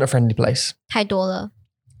wasn't a friendly place. 太多了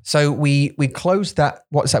So we closed that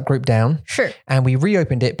WhatsApp group down 是 and we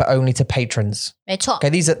reopened it, but only to patrons. 没错 Okay,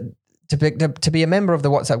 these are to be a member of the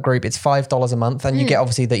WhatsApp group, it's $5 a month, and you get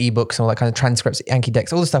obviously the ebooks and all that kind of transcripts, Anki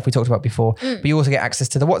decks, all the stuff we talked about before. But you also get access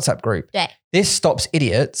to the WhatsApp group. 对 This stops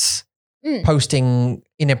idiots posting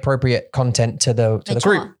inappropriate content to the 没 group.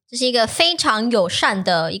 错这是一个非常友善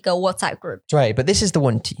的一个 WhatsApp group Right, but this is the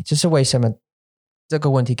问题，就是为什么这个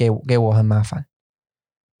问题给我很麻烦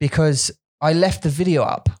Because I left the video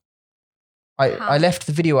up. I left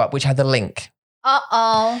the video up which had the link.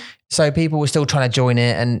 Uh-oh So people were still trying to join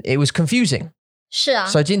it and it was confusing. 是啊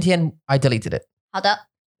So 今天 I deleted it. 好的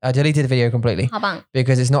I deleted the video completely 好棒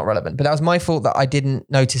because it's not relevant. But that was my fault that I didn't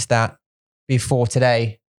notice that before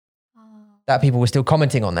today, that people were still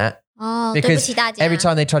commenting on that. 哦对不 Because 起大家 every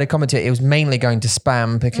time they tried to comment it, it was mainly going to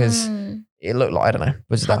spam because it looked like, I don't know,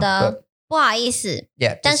 不知道好的 but 不好意思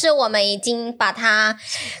yeah. 但是我们已经把它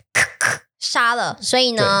杀了所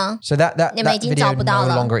以呢 So that 你们已经 video 找不到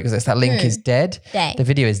no 了 longer exists. That link is dead. 对 The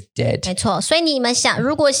video is dead. 没错，所以你们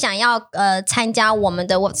如果想要参加我们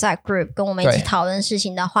的 WhatsApp group， 跟我们一起对讨论事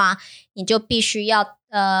情的话，你就必须要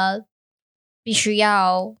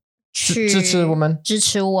去支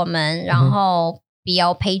持我们然后 be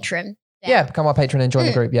our patron。 Yeah, become our patron and join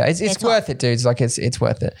the group. Yeah, it's 没错 worth it, dudes. Like it's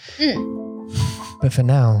worth it. But for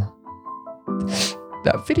now,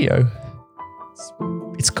 that video,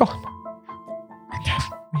 it's gone.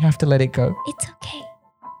 We have to let it go. It's okay,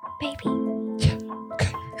 baby.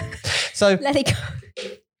 Okay. So Let it go.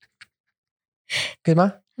 good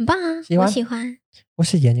吗？很棒啊，喜欢我喜欢，我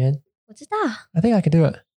是演员。我知道 I think I could do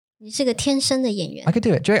it. 你是个天生的演员 I。could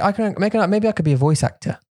do it. I can make it. Maybe I could be a voice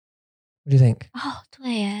actor. What do you think? 哦，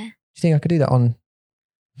对耶。 Do you think I could do that on?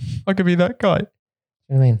 I could be that guy.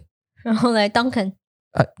 You know what I mean? 然后来 Duncan。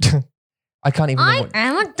 I can't even. I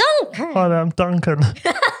am a Duncan. Hi, I'm Duncan.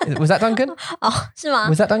 Was that Duncan? 哦，是吗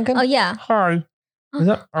Was that Duncan? 哦 yeah. Hi. Was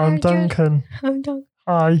that? I'm Duncan. I'm Duncan.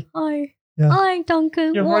 Hi. Hi. Yeah. Hi,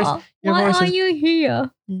 Duncan. Your Why voice are is- you here?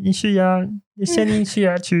 你是呀，你声音是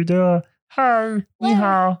呀，取的。Hi，你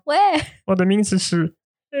好，喂，我的名字是。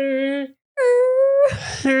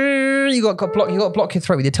You got block. You got to block your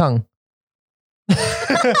throat with your tongue.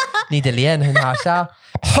 你的脸很好笑。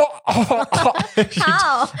好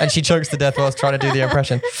And she chokes to death whilst trying to do the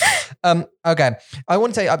impression. Okay, I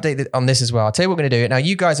want to update on this as well. I'll tell you what we're going to do. Now,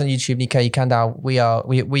 you guys on YouTube, 你可以看到 we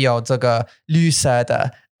are 这个绿色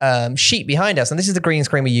的 sheet behind us, and this is the green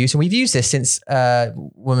screen we use, and we've used this since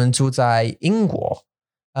我们住在英国。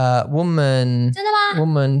我们真的吗？我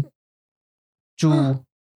们住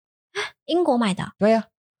英国买的。对呀。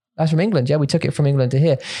That's from England. Yeah, we took it from England to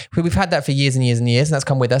here. We've had that for years and years and years, and that's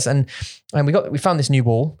come with us. And we found this new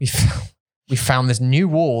wall. We found this new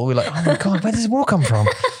wall. We're like, oh my god, where does this wall come from?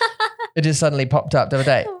 It just suddenly popped up the other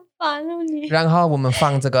day. 烦哦你。然后我们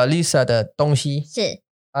放这个绿色的东西，是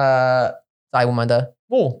在我们的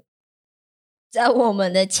wall， 在我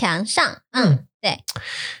们的墙上。对。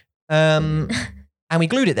And we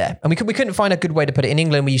glued it there. And we couldn't find a good way to put it. In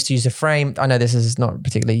England, we used to use a frame. I know this is not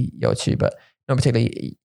particularly 有趣, but not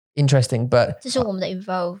particularly interesting, but 这是我们的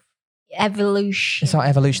evolution. It's our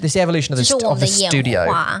evolution. This is the evolution of the studio.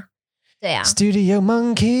 对啊 Studio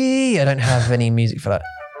Monkey. I don't have any music for that.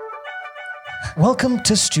 Welcome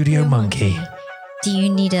to Studio Monkey. Do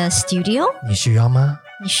you need a studio? 你需要吗？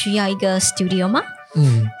你需要一个 studio 吗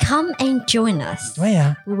？Come and join us. 对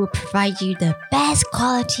呀 We will provide you the best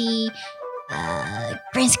quality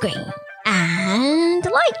green screen and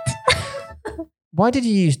light. Why did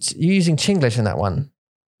you use you using Chinglish in that one?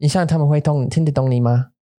 你想他们会听得懂你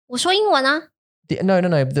吗？我说英文啊。No,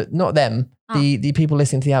 not them. The people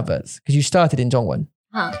listening to the adverts. Because you started in 中文。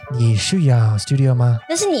你需要 studio 吗？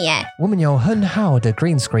那是你耶。我们有很好的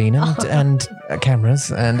green screen and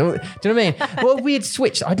cameras and do you know what I mean? What a weird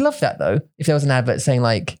switch. I'd love that though. If there was an advert saying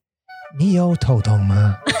like 你有头痛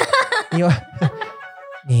吗？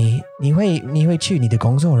你会去你的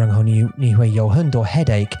工作，然后你会有很多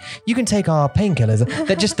headache. You can take our painkillers.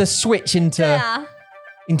 That just the switch into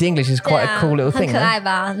English is quite a cool little thing. 很可爱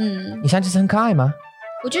吧？你想就是很可爱吗？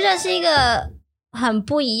我觉得是一个很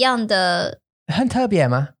不一样的。很特别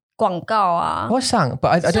吗？广告啊，我想 but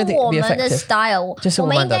I don't think it'd be effective. 我们的 style， 我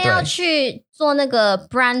们应该要去做那个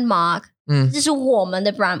brand mark， 这是我们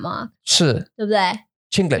的 brand mark， 是，对不对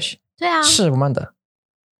 ？Chinglish， 对啊，是我们的。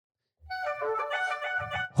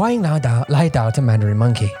欢迎来到 The Mandarin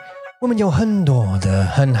Monkey， 我们有很多的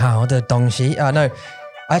很好的东西。No,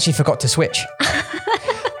 I actually forgot to switch.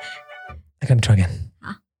 Let me try again.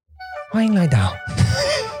 好，欢迎来到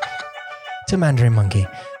The Mandarin Monkey。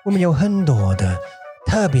我们有很多的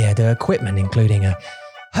特别的 equipment, including a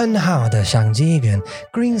很好的相机跟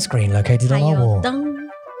green screen located on our wall.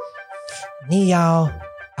 你要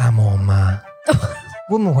按摩吗？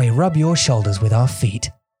我们会 rub your shoulders with our feet.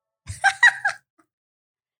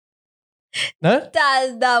 No?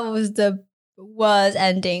 That was the worst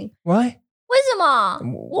ending. Why? 为什么？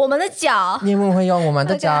我们的脚？你们会用我们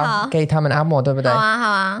的脚给他们按摩，对不对？好啊，好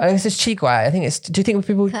啊。This is 奇怪。I think it's. Do you think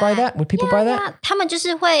people would buy that? Would people buy that? 他们就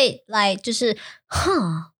是会来，就是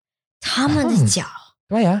他们的脚。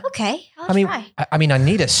对呀。Okay, I mean, I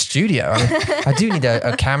need a studio. I do need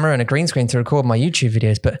a camera and a green screen to record my YouTube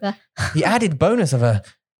videos, but the added bonus of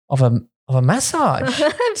a massage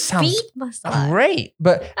sounds feet massage. Great.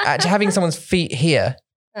 But actually having someone's feet here,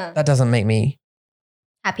 that doesn't make me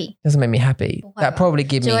happy. Doesn't make me happy. That probably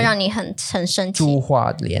give me 就会让你很生气。猪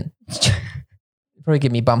化脸 Probably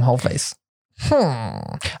give me bumhole face.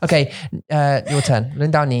 Okay, your turn.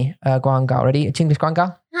 轮到你广告 Ready? Chinglish 广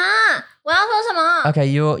告我要说什么 Okay,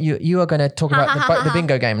 you are going to talk about the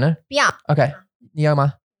bingo game, no? 不要 Okay, 你有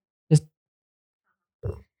吗 Just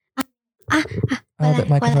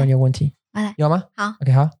麦克风有问题有吗好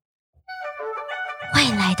Okay, 好欢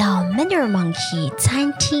迎来到 Mandarin Monkey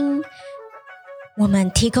餐厅，我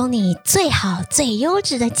们提供你最好最优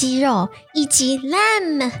质的鸡肉以及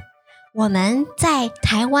lamb。我们在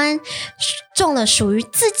台湾种了属于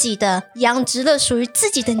自己的，养殖了属于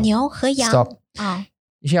自己的牛和羊。 Stop.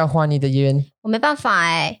 你需要换你的语言我没办法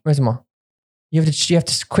为什么 you have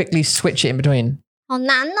to quickly switch it in between. 好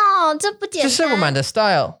难哦，这不简单。这是我们的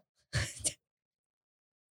style.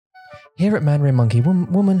 Here at Mandarin Monkey,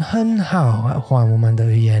 我们很好换我们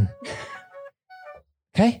的语言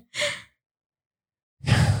Okay?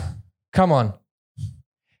 Come on.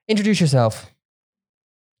 Introduce yourself.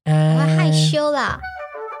 我害羞啦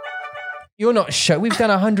You're not sure. We've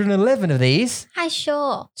done 111 of these. 害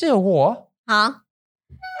羞只有我好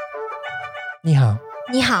你好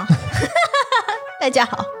你好大家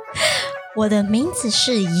好我的名字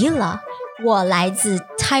是 Yila 我来自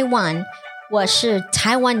Taiwan 我是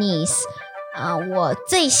Taiwanese 我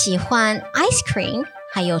最喜欢 ice cream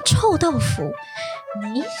还有臭豆腐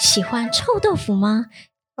你喜欢臭豆腐吗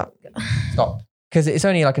Stop. Because it's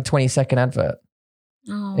only like a 20-second advert,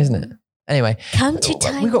 isn't it? Anyway, come to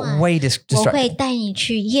Taiwan. We got way distracted. 我会带你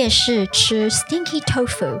去夜市吃 stinky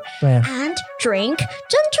tofu and drink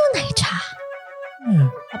珍珠奶茶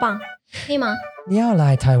好棒可以吗你要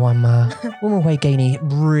来台湾吗我们会给你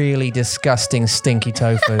really disgusting stinky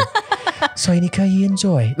tofu 所以你可以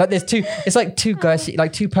enjoy like there's two it's like two guys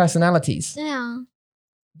like two personalities 对啊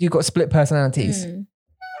you've got split personalities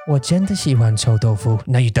我真的喜欢臭豆腐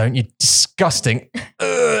no you don't you're disgusting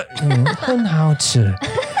很好吃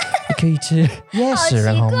你可以吃夜市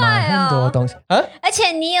然后买很多东西而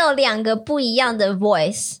且你有两个不一样的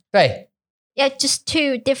voice 对Yeah, just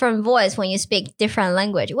two different voice when you speak different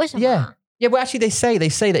language. 为什么 Yeah, well actually they say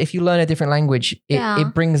that if you learn a different language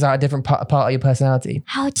it brings out a different part of your personality.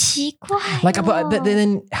 好奇怪 Like but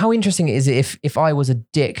then how interesting is it if I was a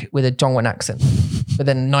dick with a Dongwon accent but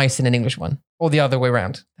then nice in an English one or the other way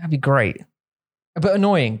around? That'd be great. But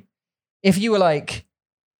annoying. If you were like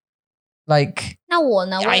Like, 那我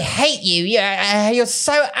呢？ I hate you. You're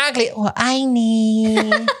so ugly. 我爱你。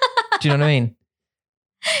Do you know what I mean?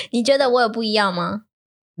 你觉得我有不一样吗？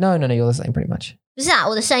 No, you're the same pretty much. 不是啊，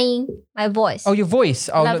我的声音 my voice. Oh, your voice.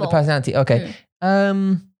 Oh, not the personality. Okay.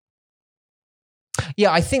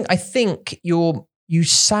 Yeah, I think you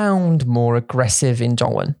sound more aggressive in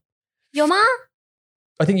Dongwon. 有吗？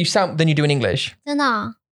 I think you sound than you do in English. 真的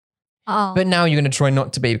啊？哦， But now you're going to try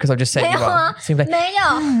not to be because I've just said 没 you 有 are. 啊， Seems like 没有。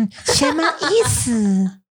什么意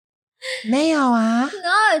思？没有啊。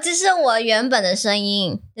No， 这是我原本的声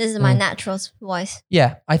音。This is my natural voice.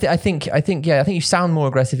 Yeah, I think you sound more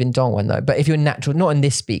aggressive in Dongwon though. But if you're natural, not in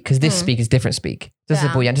this speak, because this speak is different speak. 这是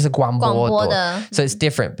不一样，这是广播的。So it's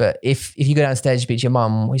different. But if you go downstairs, you speak to your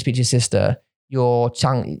mum, or you speak to your sister, your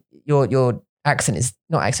accent is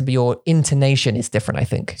not accent, but your intonation is different. I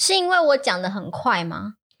think. 是因为我讲得很快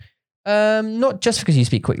吗？ Not just because you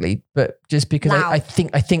speak quickly, but just because I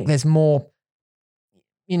think there's more.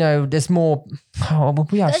 You know, there's more.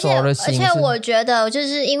 不要说了，而且我觉得，就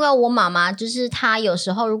是因为我妈妈，就是她有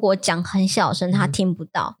时候如果讲很小声，她听不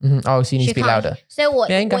到。Oh, so you need to speak louder. 所以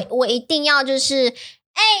我一定要就是，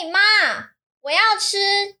哎妈，我要吃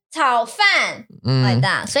炒饭，like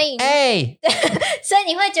that。所以所以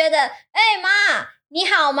你会觉得，哎妈，你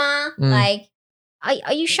好吗？Like,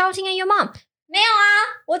 are you shouting at your mom? 没有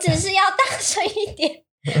啊，我只是要大声一点。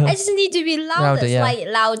I just need to be louder, slightly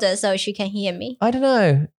louder, so she can hear me. I don't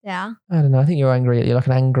know. Yeah. I don't know. I think you're angry. You're like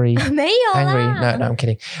an angry. 没有啦。 Angry. No, I'm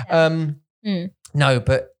kidding. No,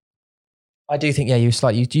 but I do think you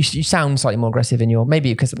sound slightly more aggressive in your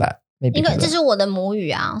maybe because of that. Maybe 因为这是我的母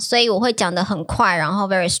语啊，所以我会讲得很快，然后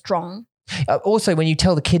very strong. Also, when you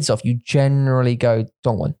tell the kids off, you generally go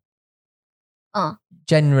Dongwon.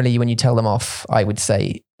 Generally, when you tell them off, I would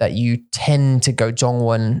say that you tend to go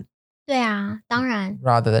Dongwon. 对啊，当然。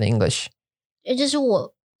 Rather than English. 这是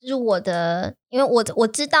我的，因为我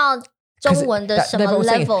知道中文的什么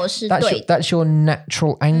level 是对的。That's your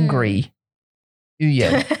natural angry 语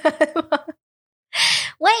言。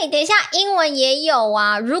喂，等一下，英文也有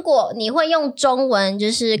啊。如果你会用中文，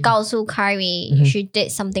就是告诉 Kyrie she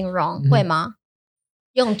did something wrong，会吗？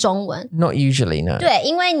用中文 ？Not usually, no. 对，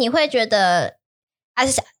因为你会觉得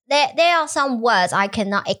There are some words I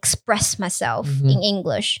cannot express myself in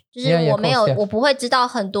English， 就是我不会知道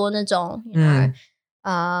很多那种，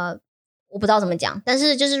我不知道怎么讲，但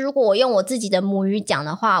是就是如果我用我自己的母语讲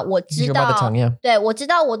的话，我知道，对，我知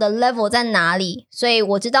道我的 level 在哪里，所以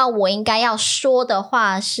我知道我应该要说的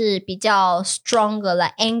话是比较 stronger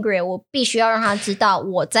like angry， 我必须要让他知道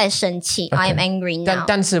我在生气 ，I am angry now。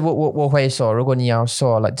但是我会说，如果你要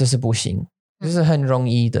说了，这是不行，这是很容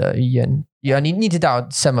易的语言。你知道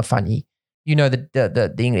什么翻译 ？You know the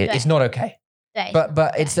English. It's not okay.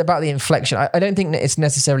 But it's about the inflection. I don't think that it's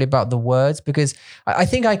necessarily about the words because I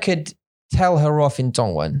think I could tell her off in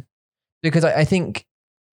Dongwon because I think.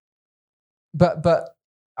 But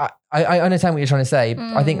I understand what you're trying to say.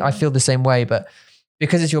 I think I feel the same way. But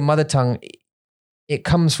because it's your mother tongue, it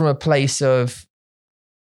comes from a place of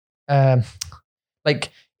like.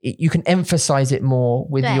 You can emphasize it more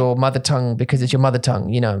with your mother tongue because it's your mother tongue,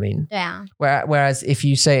 you know what I mean? 对啊。 Whereas if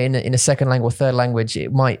you say it in a second language or third language,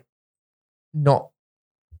 it might not,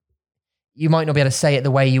 you might not be able to say it the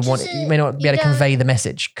way you want it. You may not be able to convey the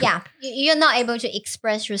message. Yeah, you're not able to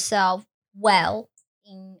express yourself well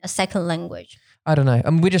in a second language. I don't know. I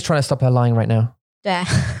mean, we're just trying to stop her lying right now. 对。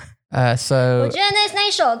So 我觉得那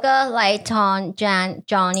首歌 like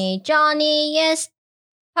Johnny yes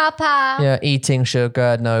Papa. Yeah, eating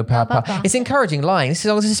sugar, no papa. It's encouraging lying.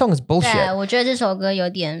 This song is bullshit. 对，我觉得这首歌有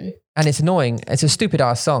点 And it's annoying. It's a stupid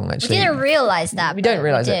ass song, actually. We didn't realize that. We don't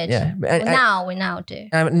realize it. Yeah. We now do.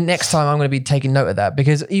 Next time I'm going to be taking note of that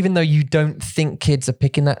because even though you don't think kids are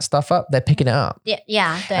picking that stuff up, they're picking it up.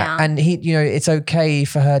 Yeah, they are. And it's okay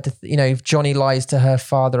for her to, if Johnny lies to her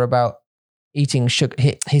father about eating sugar,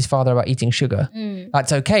 his father about eating sugar.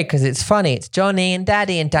 That's okay because it's funny. It's Johnny and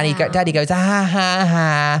Daddy Daddy goes, ha, ha,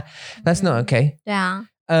 ha. That's not okay. Yeah.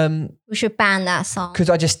 We should ban that song. Because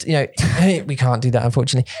I just, we can't do that,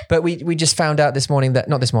 unfortunately. But we just found out this morning that,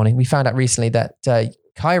 not this morning, we found out recently that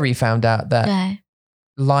Kyrie found out that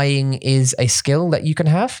lying is a skill that you can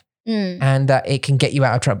have and that it can get you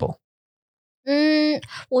out of trouble.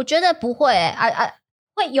 我觉得不会。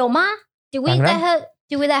会有吗？ Did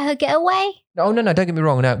we let her get away? No, don't get me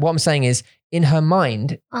wrong. No, what I'm saying is in her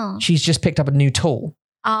mind, she's just picked up a new tool.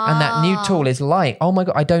 And that new tool is lying. Oh my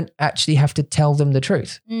God, I don't actually have to tell them the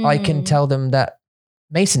truth. I can tell them that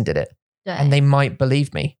Mason did it. And they might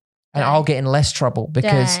believe me. And I'll get in less trouble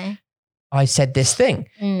because I said this thing.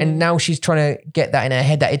 And now she's trying to get that in her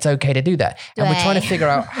head that it's okay to do that. And we're trying to figure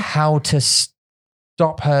out how to stop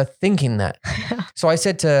stop her thinking that. So I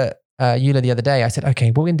said to Eula the other day, I said, okay,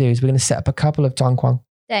 what we're going to do is we're going to set up a couple of 状况，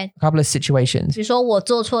对 a couple of situations. 比如说我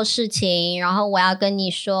做错事情，然后我要跟你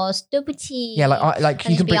说对不起。Yeah, like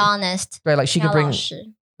you can be bring, honest. Right, like she can bring,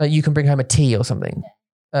 like you can bring home a tea or something,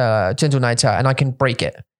 gentle night and I can break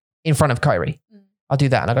it in front of Kyrie. I'll do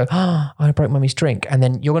that. And I go, I broke mummy's drink. And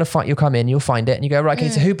then you'll come in, you'll find it and you go, right, okay,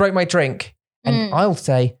 so who broke my drink? And I'll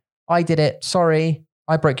say, I did it. Sorry,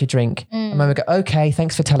 I broke your drink. And mum will go, okay,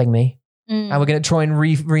 thanks for telling me. And we're going to try and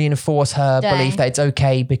reinforce her belief that it's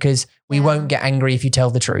okay because we won't get angry if you tell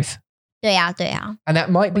the truth. 对啊，对啊。And that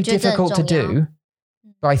might be difficult to do,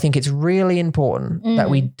 but I think it's really important that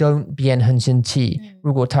we don't 变很生气，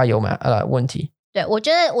如果他有问题。对，我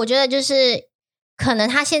觉得就是可能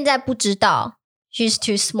他现在不知道 she's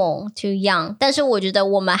too small, too young， 但是我觉得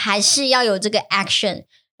我们还是要有这个 action，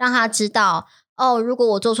 让他知道如果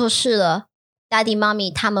我做错事了 ，Daddy,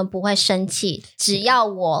 Mommy 他们不会生气，只要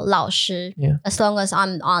我老实 ，as long as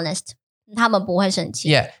I'm honest， 他们不会生气。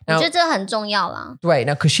Yeah， 我觉得这很重要啦。对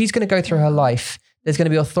 ，now because she's going to go through her life. There's going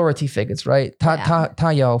to be authority figures, right?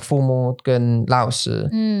 他有父母跟老师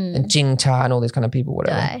，and 警察 and all these kind of people,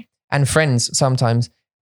 whatever, and friends sometimes.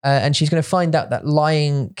 And she's going to find out that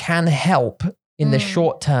lying can help in the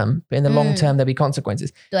short term, but in the long term there'll be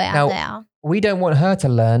consequences. 对啊， now, 对啊。we don't want her to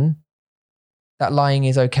learn that lying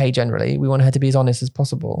is okay generally. We want her to be as honest as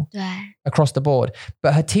possible 对 across the board.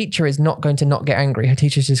 But her teacher is not going to not get angry. Her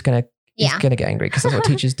teacher's just going to get angry because that's what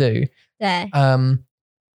teachers do. 对。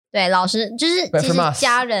对，老师就是其实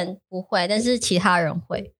家人不会，但是其他人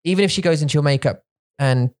会。Even if she goes into your makeup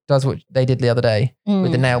and does what they did the other day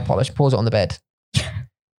with the nail polish, pours it on the bed,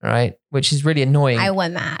 right? Which is really annoying. I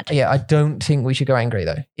went mad. Yeah, I don't think we should go angry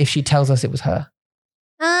though. If she tells us it was her,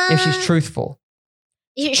 if she's truthful.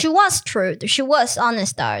 She was true. She was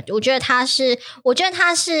honest. 我觉得她是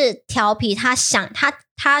调皮，她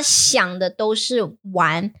想的都是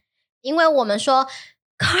玩，因为我们说。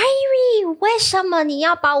Kyrie, 为什么你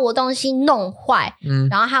要把我东西弄坏？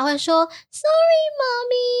然后他会说 Sorry,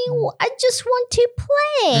 Mommy, I just want to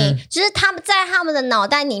play. 就是他们在他们的脑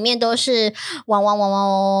袋里面都是玩，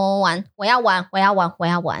我要玩。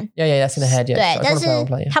Yeah, that's in the head. Yeah. 对，但是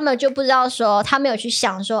他们就不知道说，他没有去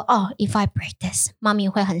想说if I break this, Mommy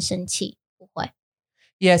会很生气，不会。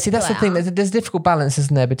Yeah, see, that's the thing. There's a difficult balance,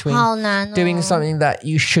 isn't there, between doing something that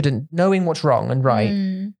you shouldn't, knowing what's wrong and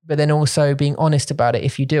right, but then also being honest about it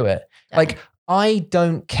if you do it. Like, I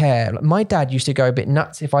don't care. Like, my dad used to go a bit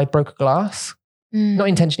nuts if I broke a glass. Not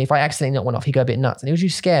intentionally. If I accidentally knocked one off, he'd go a bit nuts. And it would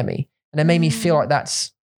just scare me. And it made me feel like there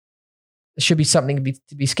should be something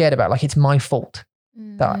to be scared about. Like, it's my fault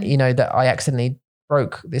that, that I accidentally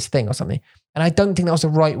broke this thing or something. And I don't think that was the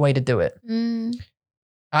right way to do it. And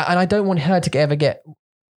I don't want her to ever get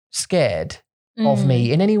scared of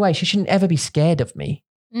me in any way. She shouldn't ever be scared of me.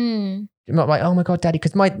 Not like, oh my God, Daddy,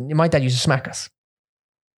 because my dad used to smack us.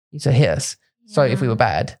 He used to hit us. So if we were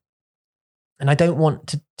bad. And I don't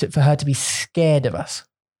want for her to be scared of us.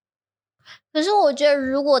 可是我觉得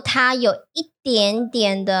如果她有一点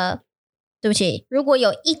点的，对不起，如果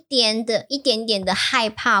有一点点的害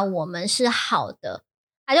怕我们是好的。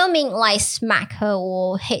I don't mean like smack her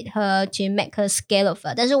or hit her to make her scared of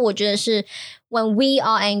her. 但是我觉得是 when we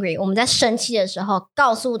are angry, 我们在生气的时候，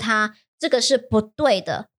告诉她这个是不对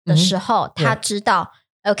的时候，她知道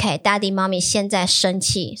OK, Daddy, Mommy 现在生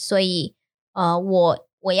气，所以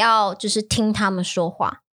我要就是听他们说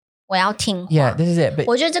话，我要听话。Yeah, this is it. But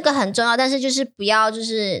我觉得这个很重要，但是就是不要就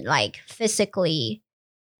是 like physically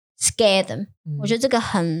scare them。我觉得这个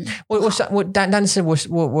很但是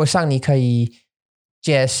我想你可以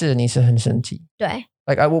解释你是很生气。对。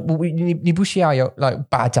Like 你不需要有 like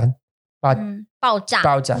爆炸。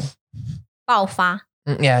爆发。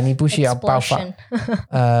Yeah, 你不需要爆发。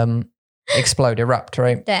Explode, erupt,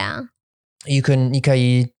 right? 对啊。你可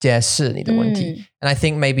以解释你的问题。And I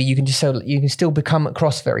think maybe you can still become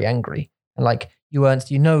across very angry. And like you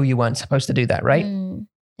weren't supposed to do that, right?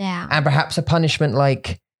 对啊。And perhaps a punishment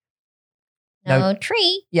like no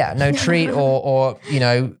treat. Yeah, no treat or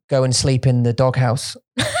go and sleep in the doghouse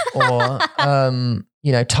or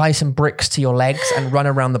tie some bricks to your legs and run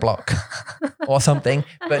around the block or something,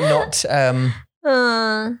 but not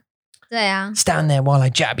对啊 stand there while I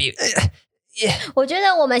jab you. Yeah. 我觉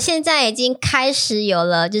得我们现在已经开始有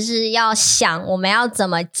了就是要想我们要怎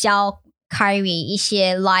么教 Kyrie 一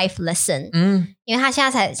些 life lesson。因为他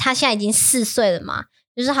现在已经4岁了嘛，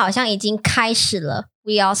就是好像已经开始了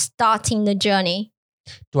We are starting the journey。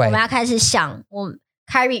 对，我们要开始想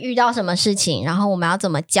Kyrie 遇到什么事情，然后我们要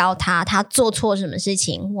怎么教他，他做错什么事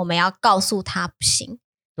情，我们要告诉他不行。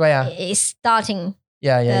对啊。 It's starting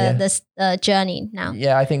the journey now.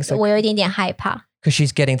 Yeah, I think so. 我有一点点害怕。because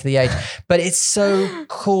she's getting to the age. But it's so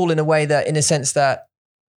cool in a way that, in a sense that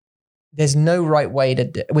there's no right way to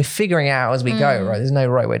do it. We're figuring it out as we go, right? There's no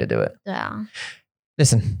right way to do it. Yeah.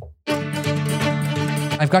 Listen,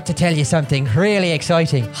 I've got to tell you something really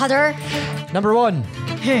exciting. 好的 Number 1,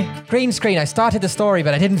 green screen. I started the story,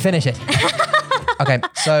 but I didn't finish it. Okay,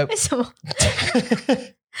 so 为什么？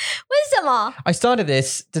为什么？ I started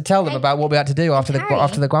this to tell them about what we had to do after the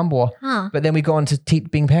Guanbo, 嗯， but then we go on to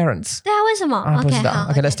being parents. 对啊，为什么 What's ？OK， that?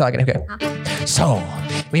 好 Okay, let's start again. Okay. So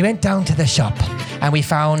we went down to the shop and we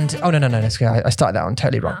found. Oh no! Let's go. I started that one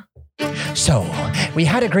totally wrong. So we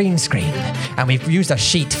had a green screen and we've used a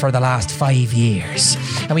sheet for the last 5 years.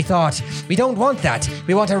 And we thought, we don't want that.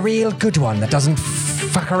 We want a real good one that doesn't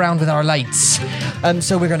fuck around with our lights.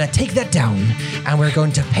 So we're going to take that down and we're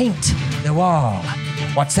going to paint the wall.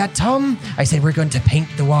 What's that, Tom? I said, we're going to paint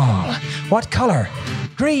the wall. What color?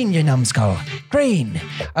 Green, you numbskull. Green.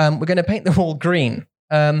 We're going to paint the wall green.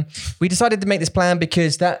 We decided to make this plan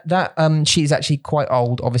because that sheet is actually quite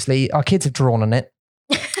old, obviously. Our kids have drawn on it.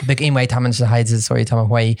 因为他们是孩子，所以他们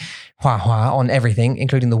会画画 on everything,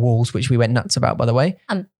 including the walls, which we went nuts about, by the way.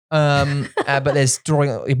 But there's drawing.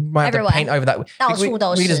 You might have to paint over that.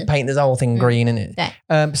 We just paint this whole thing green,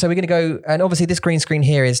 innit? So we're going to go, and obviously this green screen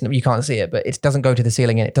here is, you can't see it, but it doesn't go to the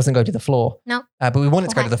ceiling and it doesn't go to the floor. No. But we want it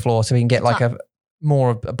to go to the floor so we can get like a more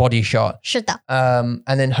of a body shot. 是的。 And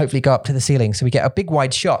then hopefully go up to the ceiling so we get a big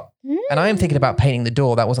wide shot. And I am thinking about painting the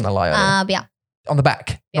door. That wasn't a lie. 不要。 On the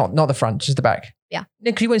back, not the front, just the back. Yeah.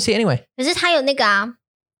 Because you won't see it anyway. 可是它有那个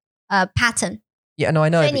pattern， Yeah, no, I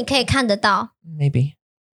know. 所以你可以看得到， Maybe.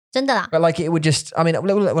 真的啦。 But like it would just, I mean,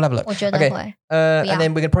 we'll have a look. 我觉得 Okay. 会。 And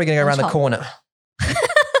then we're probably going to go around the corner.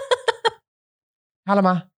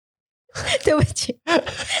 Halama. 对不起。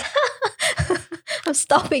I'm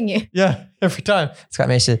stopping you. Yeah, every time. It's quite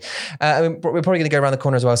amazing. I mean, we're probably going to go around the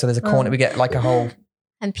corner as well. So there's a corner. We get like a whole.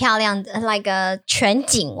 很漂亮的 like a 全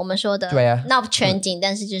景，我们说的。对啊。not 全景，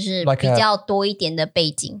但是就是比 Like a 较多一点的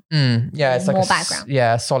背景。Yeah, it's like more background.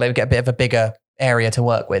 Yeah, solid. We get a bit of a bigger area to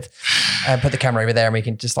work with. Put the camera over there, and we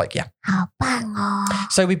can just like 好棒哦。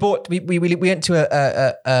 So we went to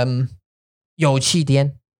a 有气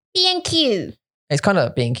店 B&Q It's kind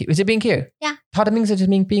of B&Q. Is it B&Q? Yeah. 它的名字就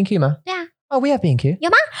是 B&Q 吗？对啊。 Oh, we have B&Q.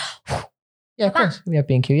 有吗？ Yeah, of course. We have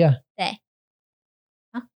B&Q, yeah. 对。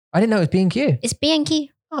 I didn't know it was B&Q. It's B&Q.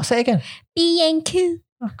 Oh, say it again. B&Q.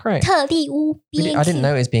 Oh, great. 特例屋 B&Q. I didn't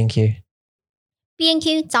know it was B&Q.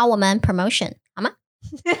 B&Q 找我们 promotion 好吗？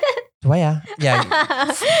对啊 Yeah.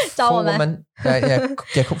 找我们 Yeah,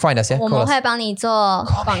 find us, yeah. 我们会帮你做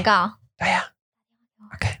广告。对啊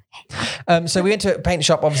Okay. So we went to a paint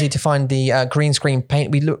shop, obviously, to find the green screen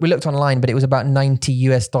paint. We looked online, but it was about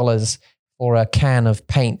 $90 for a can of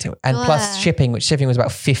paint, and plus shipping, which shipping was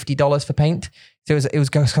about $50 for paint. So it was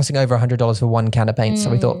costing over $100 for one can of paint. So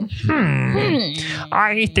we thought,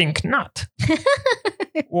 I think not.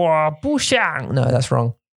 我不想 No, that's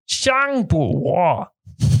wrong. 想不我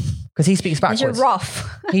Because he speaks backwards. rough.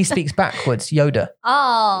 He speaks backwards, Yoda.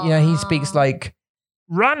 Oh. You know, he speaks like,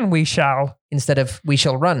 run we shall, instead of we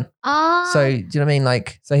shall run. Oh. So, do you know what I mean?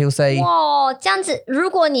 Like, so he'll say... 哇，这样子，如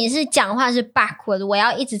果你是讲话是 backward， 我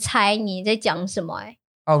要一直猜你在讲什么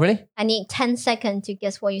Oh, really? I need 10 seconds to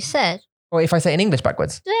guess what you said. Or if I say it in English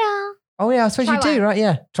backwards? 对啊。 Oh, yeah, I suppose Try you do, one. right?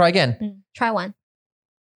 Yeah. Try again. Try one.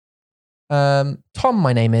 Tom,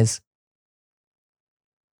 my name is...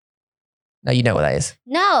 No, you know what that is.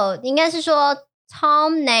 No, 应该是说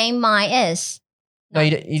Tom name my is. No,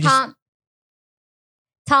 you just...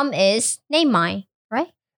 Tom is name my,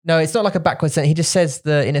 right? No, it's not like a backwards sentence. He just says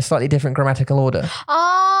in a slightly different grammatical order.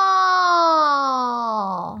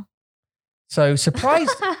 Oh. So,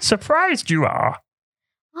 surprised you are.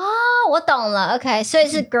 哦，我懂了。OK， 所以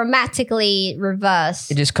是 grammatically reverse.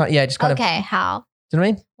 It just kind of... OK， 好。 Do you know what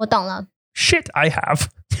I mean? 我懂了。 Shit, I have.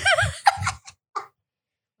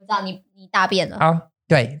 我知道你大便了。Oh,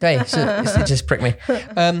 对, it just pricked me.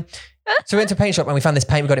 So we went to a paint shop and we found this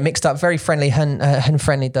paint. We got it mixed up. Very friendly, 很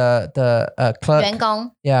friendly. The clerk, 员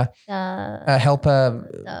工 yeah, 的 helper,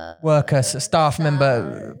 的 worker, staff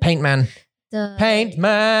member, paint man, 的 paint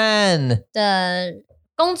man. 的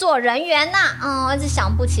工作人员呐，我一直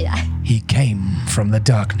想不起来。 He came from the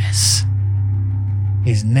darkness.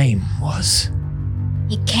 His name was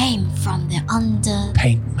He came from the under.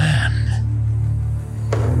 Paint Man.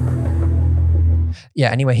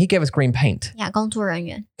 Yeah, anyway, he gave us green paint. Yeah, 工作人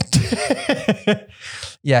员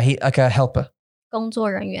Yeah, he like a helper. 工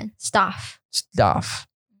作人员 staff. Staff.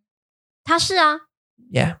 他是啊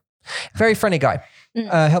Yeah. Very friendly guy.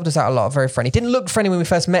 Helped us out a lot. Very friendly. Didn't look friendly when we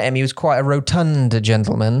first met him. He was quite a rotund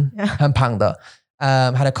gentleman. 很胖的.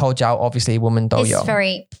 Had a cold jowl, obviously, woman 都有. It's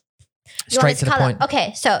very Straight to the point.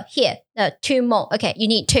 Okay, so here, 2 more. Okay, you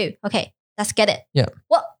need 2. Okay, let's get it. Yeah.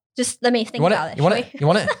 Well, just let me think about it. You want it?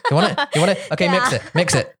 Okay,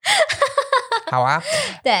 mix it. 好啊。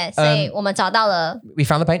对，所以我们找到了。We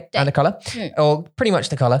found the paint and the color, or pretty much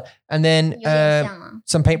the color, and then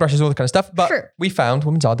some paintbrushes, all the kind of stuff. But we found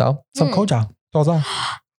我们找到 some 口罩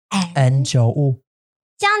N95。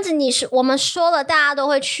这样子我们说了，大家都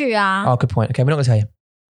会去啊。Oh, good point. Okay, we're not going to tell you.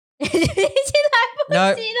 已经来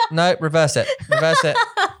不及了。No, reverse it.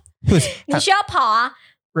 你需要跑啊。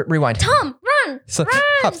Rewind. Tom, run. So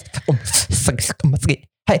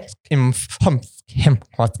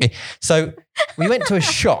we went to a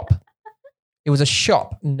shop. It was a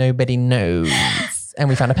shop nobody knows. And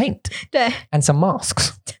we found a paint. 对。And some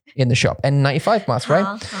masks in the shop. N95 masks, right?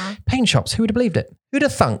 好。 Paint shops. Who would have believed it? Who'd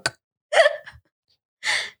have thunk?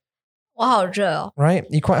 我好热哦。 Right?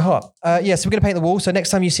 You're quite hot. Yeah, so we're going to paint the wall. So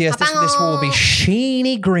next time you see us, this wall will be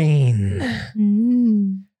sheeny green.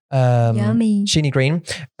 Yummy. Sheeny green.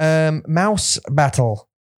 Mouse battle.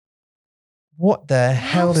 What the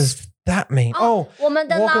hell does that mean? 我们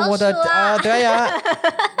的老鼠啊。对啊。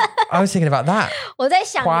I was thinking about that. 我在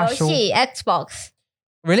想游戏 Xbox.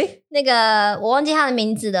 Really? 那个我忘记它的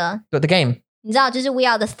名字了。 The game. 你知道，就是 we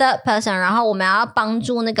are the third person， 然后我们要帮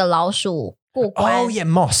助那个老鼠过关。Oh yeah,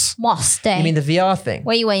 Moss. Moss, 对。 You mean the VR thing?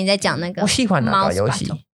 我以为你在讲那个。我喜欢那个游戏。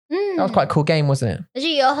That was quite a cool game, wasn't it? 而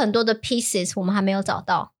且有很多的 pieces 我们还没有找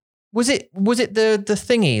到。Was it the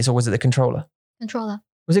thingies or was it the controller? Controller.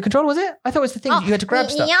 Was it controller? Was it? I thought it was the thing you had to grab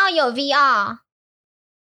stuff. 你要有 VR.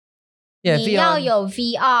 Yeah, 你要有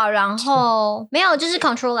VR， 然后没有就是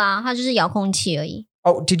controller 啊，它就是遥控器而已。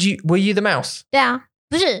Oh, were you the mouse? 对啊，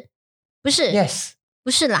不是。Yes.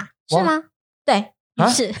 不是啦，是吗？对，你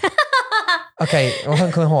是。Okay, 我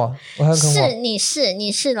很困惑。是你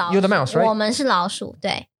是老鼠。 You're the mouse, right? 我们是老鼠，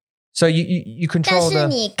对。So you control the. 但是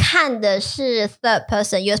你看的是 third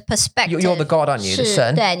person, your perspective. You're the god, aren't you? 是， the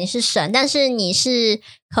神。对，你是神，但是你是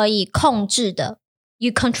可以控制的。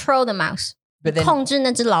You control the mouse. But then, 控制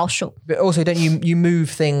那只老鼠。 But also, don't you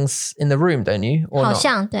move things in the room? Don't you? Or 好 not?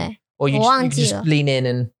 像对。 Or you 我忘 just 记了。 lean in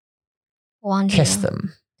and 我忘记了。 kiss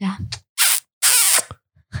them. 对啊。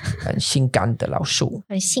很性感的老鼠。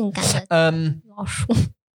很性感的老鼠。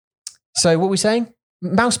 So what were we saying?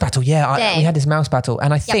 Mouse battle. Yeah, we had this mouse battle,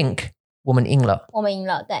 and I think 我们赢了。我们赢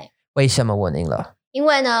了，对。为什么我们赢了？因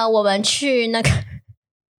为呢，我们去那个，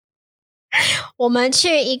我们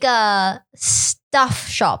去一个 stuff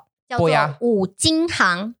shop 叫做五金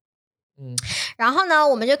行。然后呢，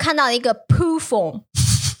我们就看到一个 poo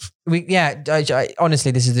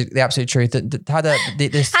form。Honestly, this is the absolute truth. 它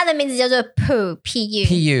的名字叫做 poo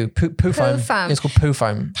foam. It's called poo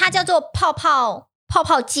foam. 它叫做泡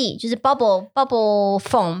泡剂，就是 bubble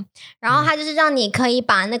foam， 然后它就是让你可以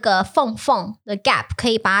把那个缝的 gap 可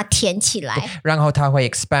以把它填起来，然后它会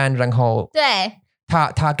expand， 然后对，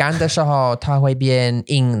它干的时候它会变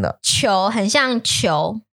硬的球，很像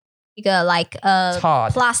球，一个 like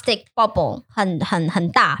plastic bubble， 很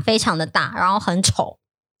大，非常的大，然后很丑。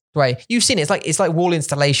对 ，you've seen it. It's like wall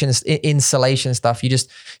insulation stuff. You just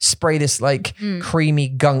spray this like creamy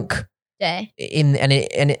gunk. 对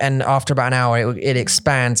and after about an hour it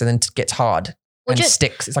expands and then gets hard and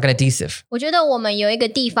sticks. It's like an adhesive. 我觉得我们有一个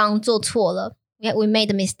地方做错了 we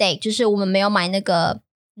made a mistake， 就是我们没有买那个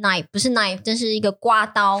knife， 不是 knife， 这是一个刮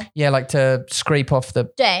刀。 Yeah, like to scrape off the.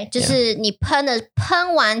 对，就是你喷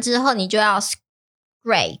完之后你就要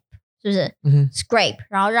scrape， 是不是？scrape，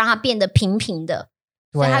 然后让它变得平平的，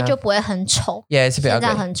所以它就不会很丑。 Yeah, it's a bit ugly. 现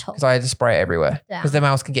在很丑 because I had to spray it everywhere because the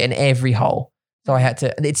mouse can get in every hole. So I had to,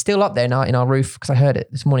 and it's still up there now in our roof because I heard it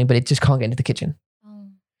this morning, but it just can't get into the kitchen.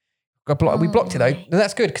 We blocked it though.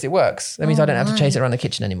 That's good because it works. That means I don't have to chase it around the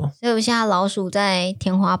kitchen anymore. 所以我现在老鼠在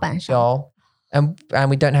天花板上。有 and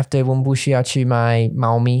we don't have to 我们不需要去买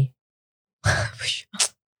猫咪。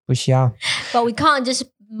不需要。 But we can't just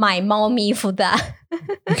买猫咪 for that.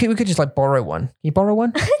 we could just like borrow one. Can you borrow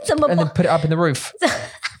one? 怎么 and then put it up in the roof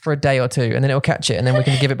for a day or two, and then it'll catch it, and then we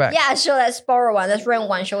can give it back. Yeah, sure. Let's borrow one. Let's rent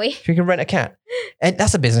one, shall we? We can rent a cat. And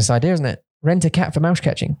that's a business idea, isn't it? Rent a cat for mouse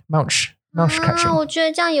catching. Mouse catching. 我觉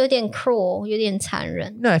得这样有点 cruel， 有点残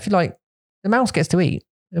忍。 No, if you like, the mouse gets to eat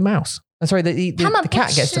the mouse. Sorry, the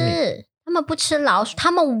cat gets to eat. 他们不吃老鼠，他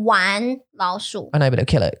们玩老鼠。 I know, but it'll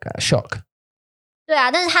kill it. Shock. 对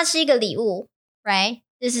啊，但是它是一个礼物 ，right?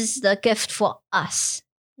 This is the gift for us,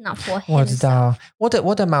 not for him. 我知道，我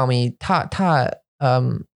的猫咪，它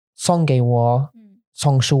送给我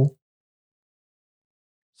松鼠，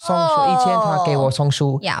以前它给我松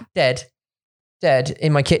鼠 Yeah. dead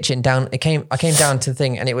in my kitchen down. I came down to the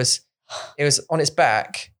thing and it was on its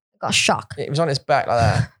back. Got shocked. It was on its back like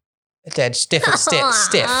that. dead, stiff. And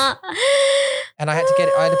I had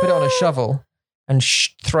to put it on a shovel and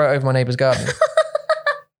throw it over my neighbour's garden.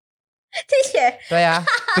 Yeah,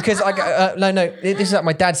 because this is at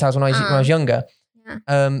my dad's house when I was younger.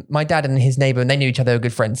 My dad and his neighbour, they knew each other, they were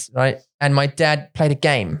good friends, right? And my dad played a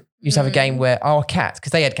game. Used to have a game where our cats,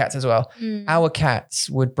 because they had cats as well, our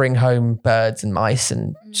cats would bring home birds and mice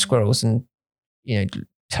and squirrels and,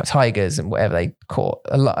 tigers and whatever they caught.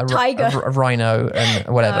 A rhino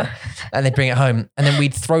and whatever. And they'd bring it home. And then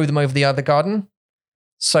we'd throw them over the other garden.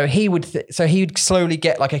 So he would slowly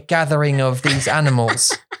get like a gathering of these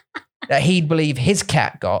animals that he'd believe his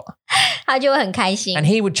cat got. 他就会很开心. And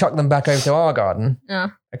he would chuck them back over to our garden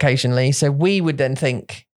occasionally. So we would then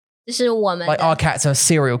think, 这是我们 like our cat's a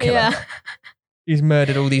serial killer. Yeah. He's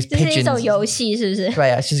murdered all these pigeons. 这是一种游戏是不是？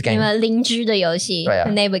对啊， it's just a game. 你们邻居的游戏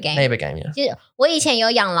neighbor game. Neighbor game, yeah. 其实我以前有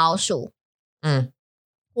养老鼠。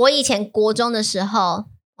我以前国中的时候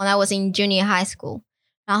when I was in junior high school,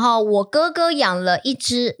 然后我哥哥养了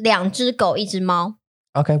两只狗，一只猫。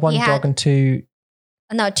Okay, one dog and two...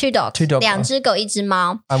 No, two dogs. 两只狗，一只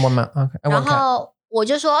猫。And one man. Okay. And one cat. 然后我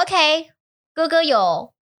就说 OK, 哥哥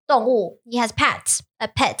有动物 He has pets.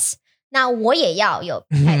 那我也要有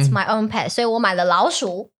pets, my own pet. 所以我买了老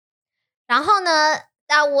鼠。然后呢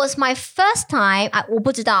that was my first time. 我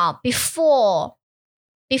不知道 before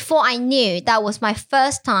I knew that was my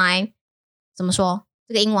first time. 怎么说？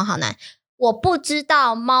这个英文好难。我不知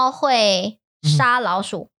道猫会杀老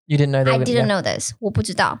鼠。You didn't know that? I didn't know this. 我不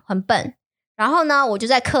知道，很笨。然后呢，我就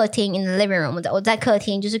在客厅 in the living room， 我在客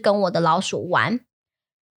厅就是跟我的老鼠玩。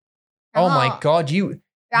Oh my god,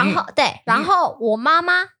 然后我妈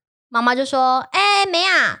妈就说：“梅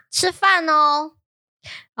啊，吃饭哦。”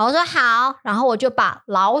然后我说好，然后我就把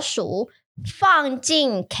老鼠放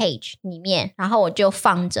进 cage 里面，然后我就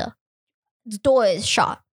放着 ，the door is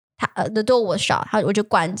shut， the door was shut， 我就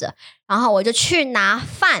关着，然后我就去拿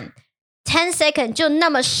饭 ，10 seconds 就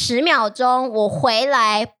那么10秒钟，我回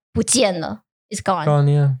来不见了。It's gone.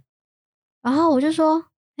 Yeah. 然后我就说，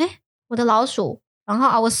我的老鼠。然后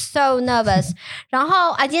I was so nervous. 然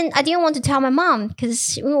后 I didn't want to tell my mom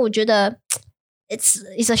because 因为我觉得 it's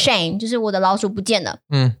a shame， 就是我的老鼠不见了。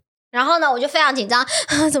然后呢，我就非常紧张，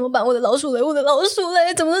怎么办？我的老鼠嘞，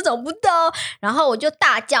怎么都找不到。然后我就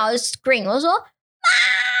大叫 scream， 我就说妈，我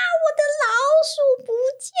的老鼠不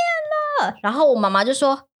见了。然后我妈妈就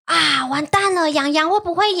说完蛋了，洋洋会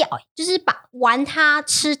不会咬？就是玩它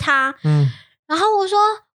吃它。然后我说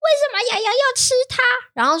为什么洋洋要吃它？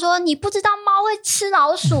然后说你不知道猫会吃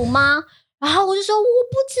老鼠吗？然后我就说我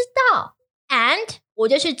不知道 ，and 我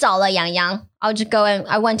就去找了洋洋。I just go and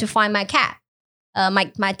I went to find my cat,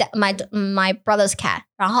 my brother's cat。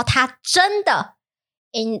然后它真的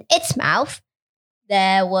in its mouth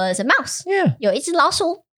there was a mouse， 有一只老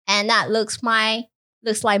鼠 ，and that looks like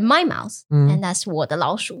my mouse， and that's 我的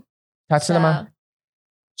老鼠。它吃了吗？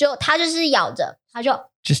它就是咬着，它就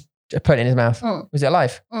just put it in his mouth. Was it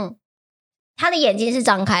alive? 它的眼睛是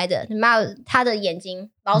张开的，它的眼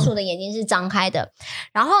睛，老鼠的眼睛是张开的。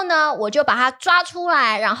然后呢，我就把它抓出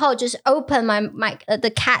来，然后就是 open the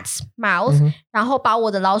cat's mouth，然后把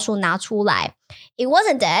我的老鼠拿出来。It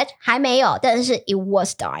wasn't dead， 还没有，但是 it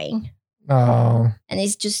was dying. Oh. And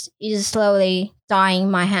it's just slowly dying in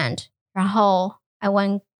my hand. 然后 I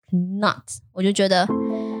went nuts， 我就觉得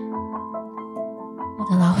我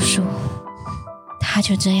的老鼠，它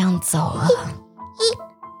就这样走了。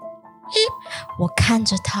我看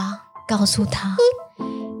着他，告诉他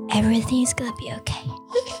 ，Everything is gonna be okay。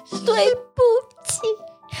对不起，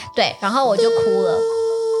对，然后我就哭了。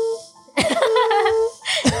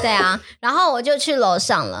对啊，然后我就去楼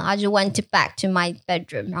上了，I just went back to my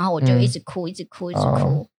bedroom， 然后我就一直哭，一直哭，一直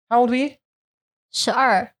哭。How old were you?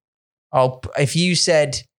 12。Oh, if you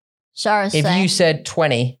said 12岁 If you said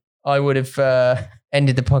 20, I would have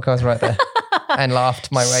ended the podcast right there and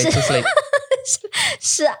laughed my way to sleep.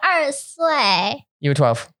 12岁 You were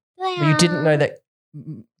 12. 对啊 But you didn't know that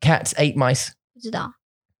cats ate mice. 不知道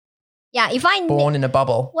Yeah, if I Born in a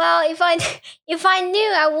bubble. Well, if I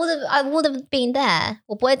knew, I would have been there.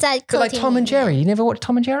 我不会在客 But 厅 like Tom and Jerry. You never watched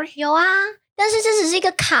Tom and Jerry? 有啊，但是这只是一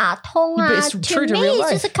个卡通啊 But it's true to me, real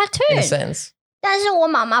it's life. just a In a cartoon. sense. 但是我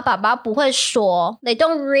妈妈爸爸不会说 They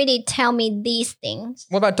don't really tell me these things.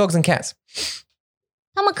 What about dogs and cats?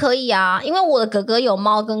 他们可以啊，因为我的哥哥有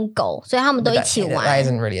猫跟狗，所以他们都一起 That 玩。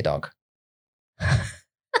 isn't really a dog.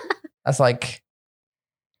 That's like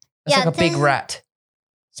Yeah, a big rat.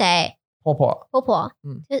 谁？婆婆。婆婆？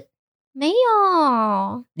没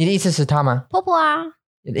有。你的意思是它吗？婆婆啊。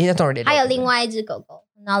That's not really a dog. 还有另外一只狗狗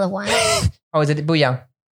 ，another one。Oh, is it 不一样？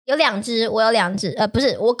有2只，我有2只，不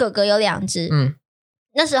是，我哥哥有2只。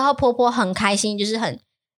那时候婆婆很开心，就是很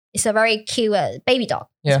it's a very cute baby dog.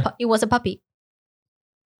 Yeah. It was a puppy.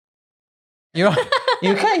 You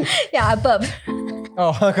okay? Yeah, I burped.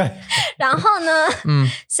 Oh, okay. 然后呢，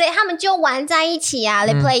所以他们就玩在一起啊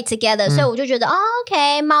，they play together，所以我就觉得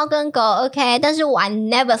OK， 猫跟狗 OK， 但是我 I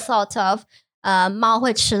never thought of 猫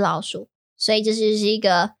会吃老鼠，所以这就是一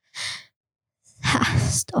个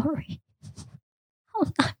story， 好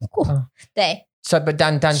难过。对 So, but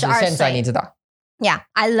但是现在你知道 Yeah,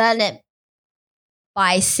 I learned it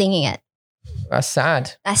by singing it. That's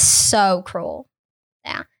sad. That's so cruel.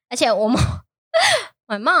 对啊，而且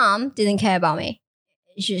my mom didn't care about me.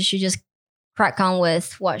 She just cracked on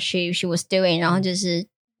with what she was doing, 然后就是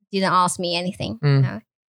didn't ask me anything.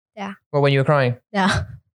 Yeah. Well, when you were crying? Yeah.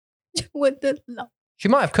 我的老 She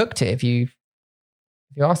might have cooked it if you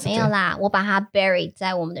asked her to. 没有啦，我把它 buried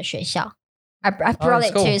在我们的学校。I brought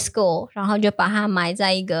it to school, 然后就把它埋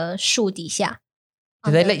在一个树底下。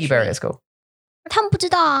Did they let you bury it at school? 他们不知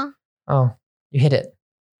道啊。Oh, you hid it?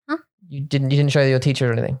 Huh? You didn't show your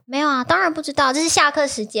teacher or anything? 没有啊，当然不知道，这是下课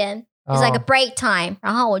时间。It's like a break time，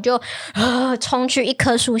 然后我就冲去一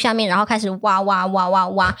棵树下面，然后开始挖，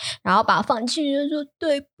然后把它放进去，就说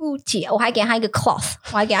对不起，我还给他一个 cloth，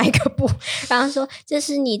 我还给他一个布，然后说这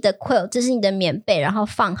是你的 quilt， 这是你的棉被，然后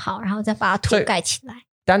放好，然后再把它土盖起来。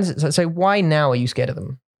So why now are you scared of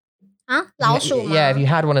them? 啊，老鼠吗？ Yeah, if you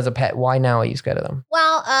had one as a pet, why now are you scared of them?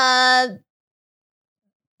 Well,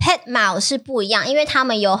 pet mouse 是不一样，因为它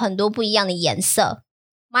们有很多不一样的颜色。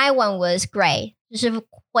My one was gray， 就是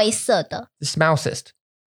灰色的。It's mousist.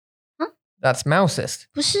 That's mousist.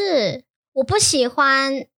 不是，我不喜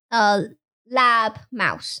欢lab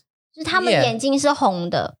mouse， 就是它们眼睛是红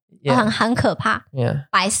的， 很可怕，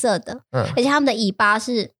 白色的，而且它们的尾巴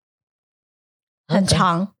是很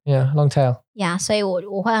长。Yeah, long tail. Yeah, 所以我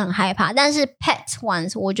会很害怕。但是 pet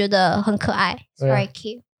ones 我觉得很可爱 ，it's very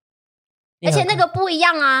cute。而且那个不一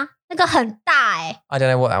样啊，那个很大I don't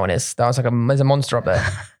know what that one is. That was like there's a monster up there.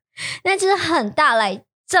 那只很大来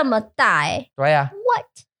这么大对啊。What?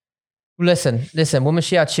 Listen. 我们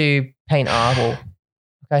需要去 paint our wall.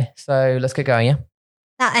 Okay, so let's get going, yeah?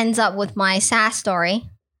 That ends up with my sad story.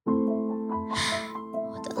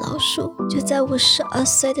 我的老鼠就在我12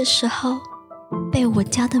岁的时候被我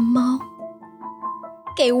家的猫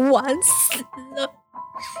给玩死了。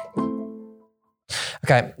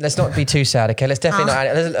Okay, let's not be too sad, okay? Let's definitely not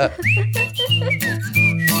add it.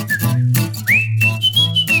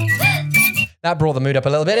 That brought the mood up a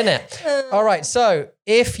little bit, didn't it? All right, so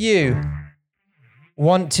if you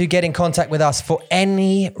want to get in contact with us for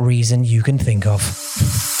any reason you can think of,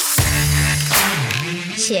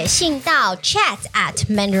 写信到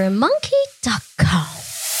chat@mandarinmonkey.com.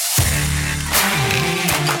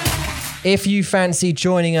 If you fancy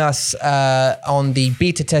joining us on the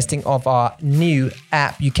beta testing of our new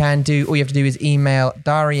app, all you have to do is email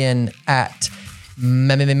Darian at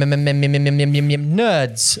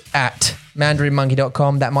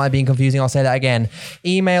nerds@mandarinmonkey.com. That might have been confusing. I'll say that again.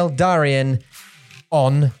 Email Darian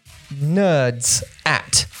on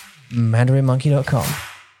nerds@mandarinmonkey.com.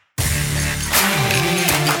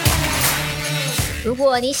 如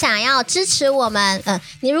果你想要支持我们，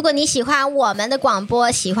如果你喜欢我们的广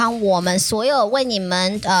播，喜欢我们所有为你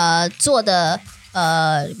们做的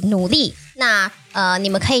努力，那你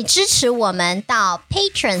们可以支持我们到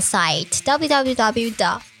Patreon site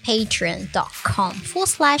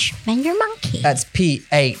www.patreon.com/mandarinmonkey. That's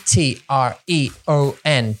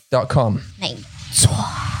patreon.com. 没错。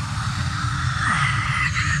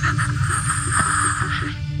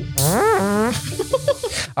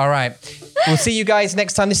All right. We'll see you guys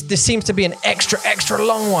next time. This seems to be an extra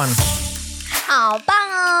long one. 好棒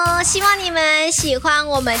哦！希望你们喜欢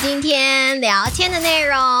我们今天聊天的内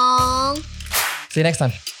容。See you next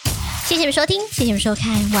time. 谢谢你们收听，谢谢你们收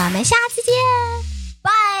看，我们下次见，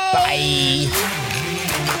拜。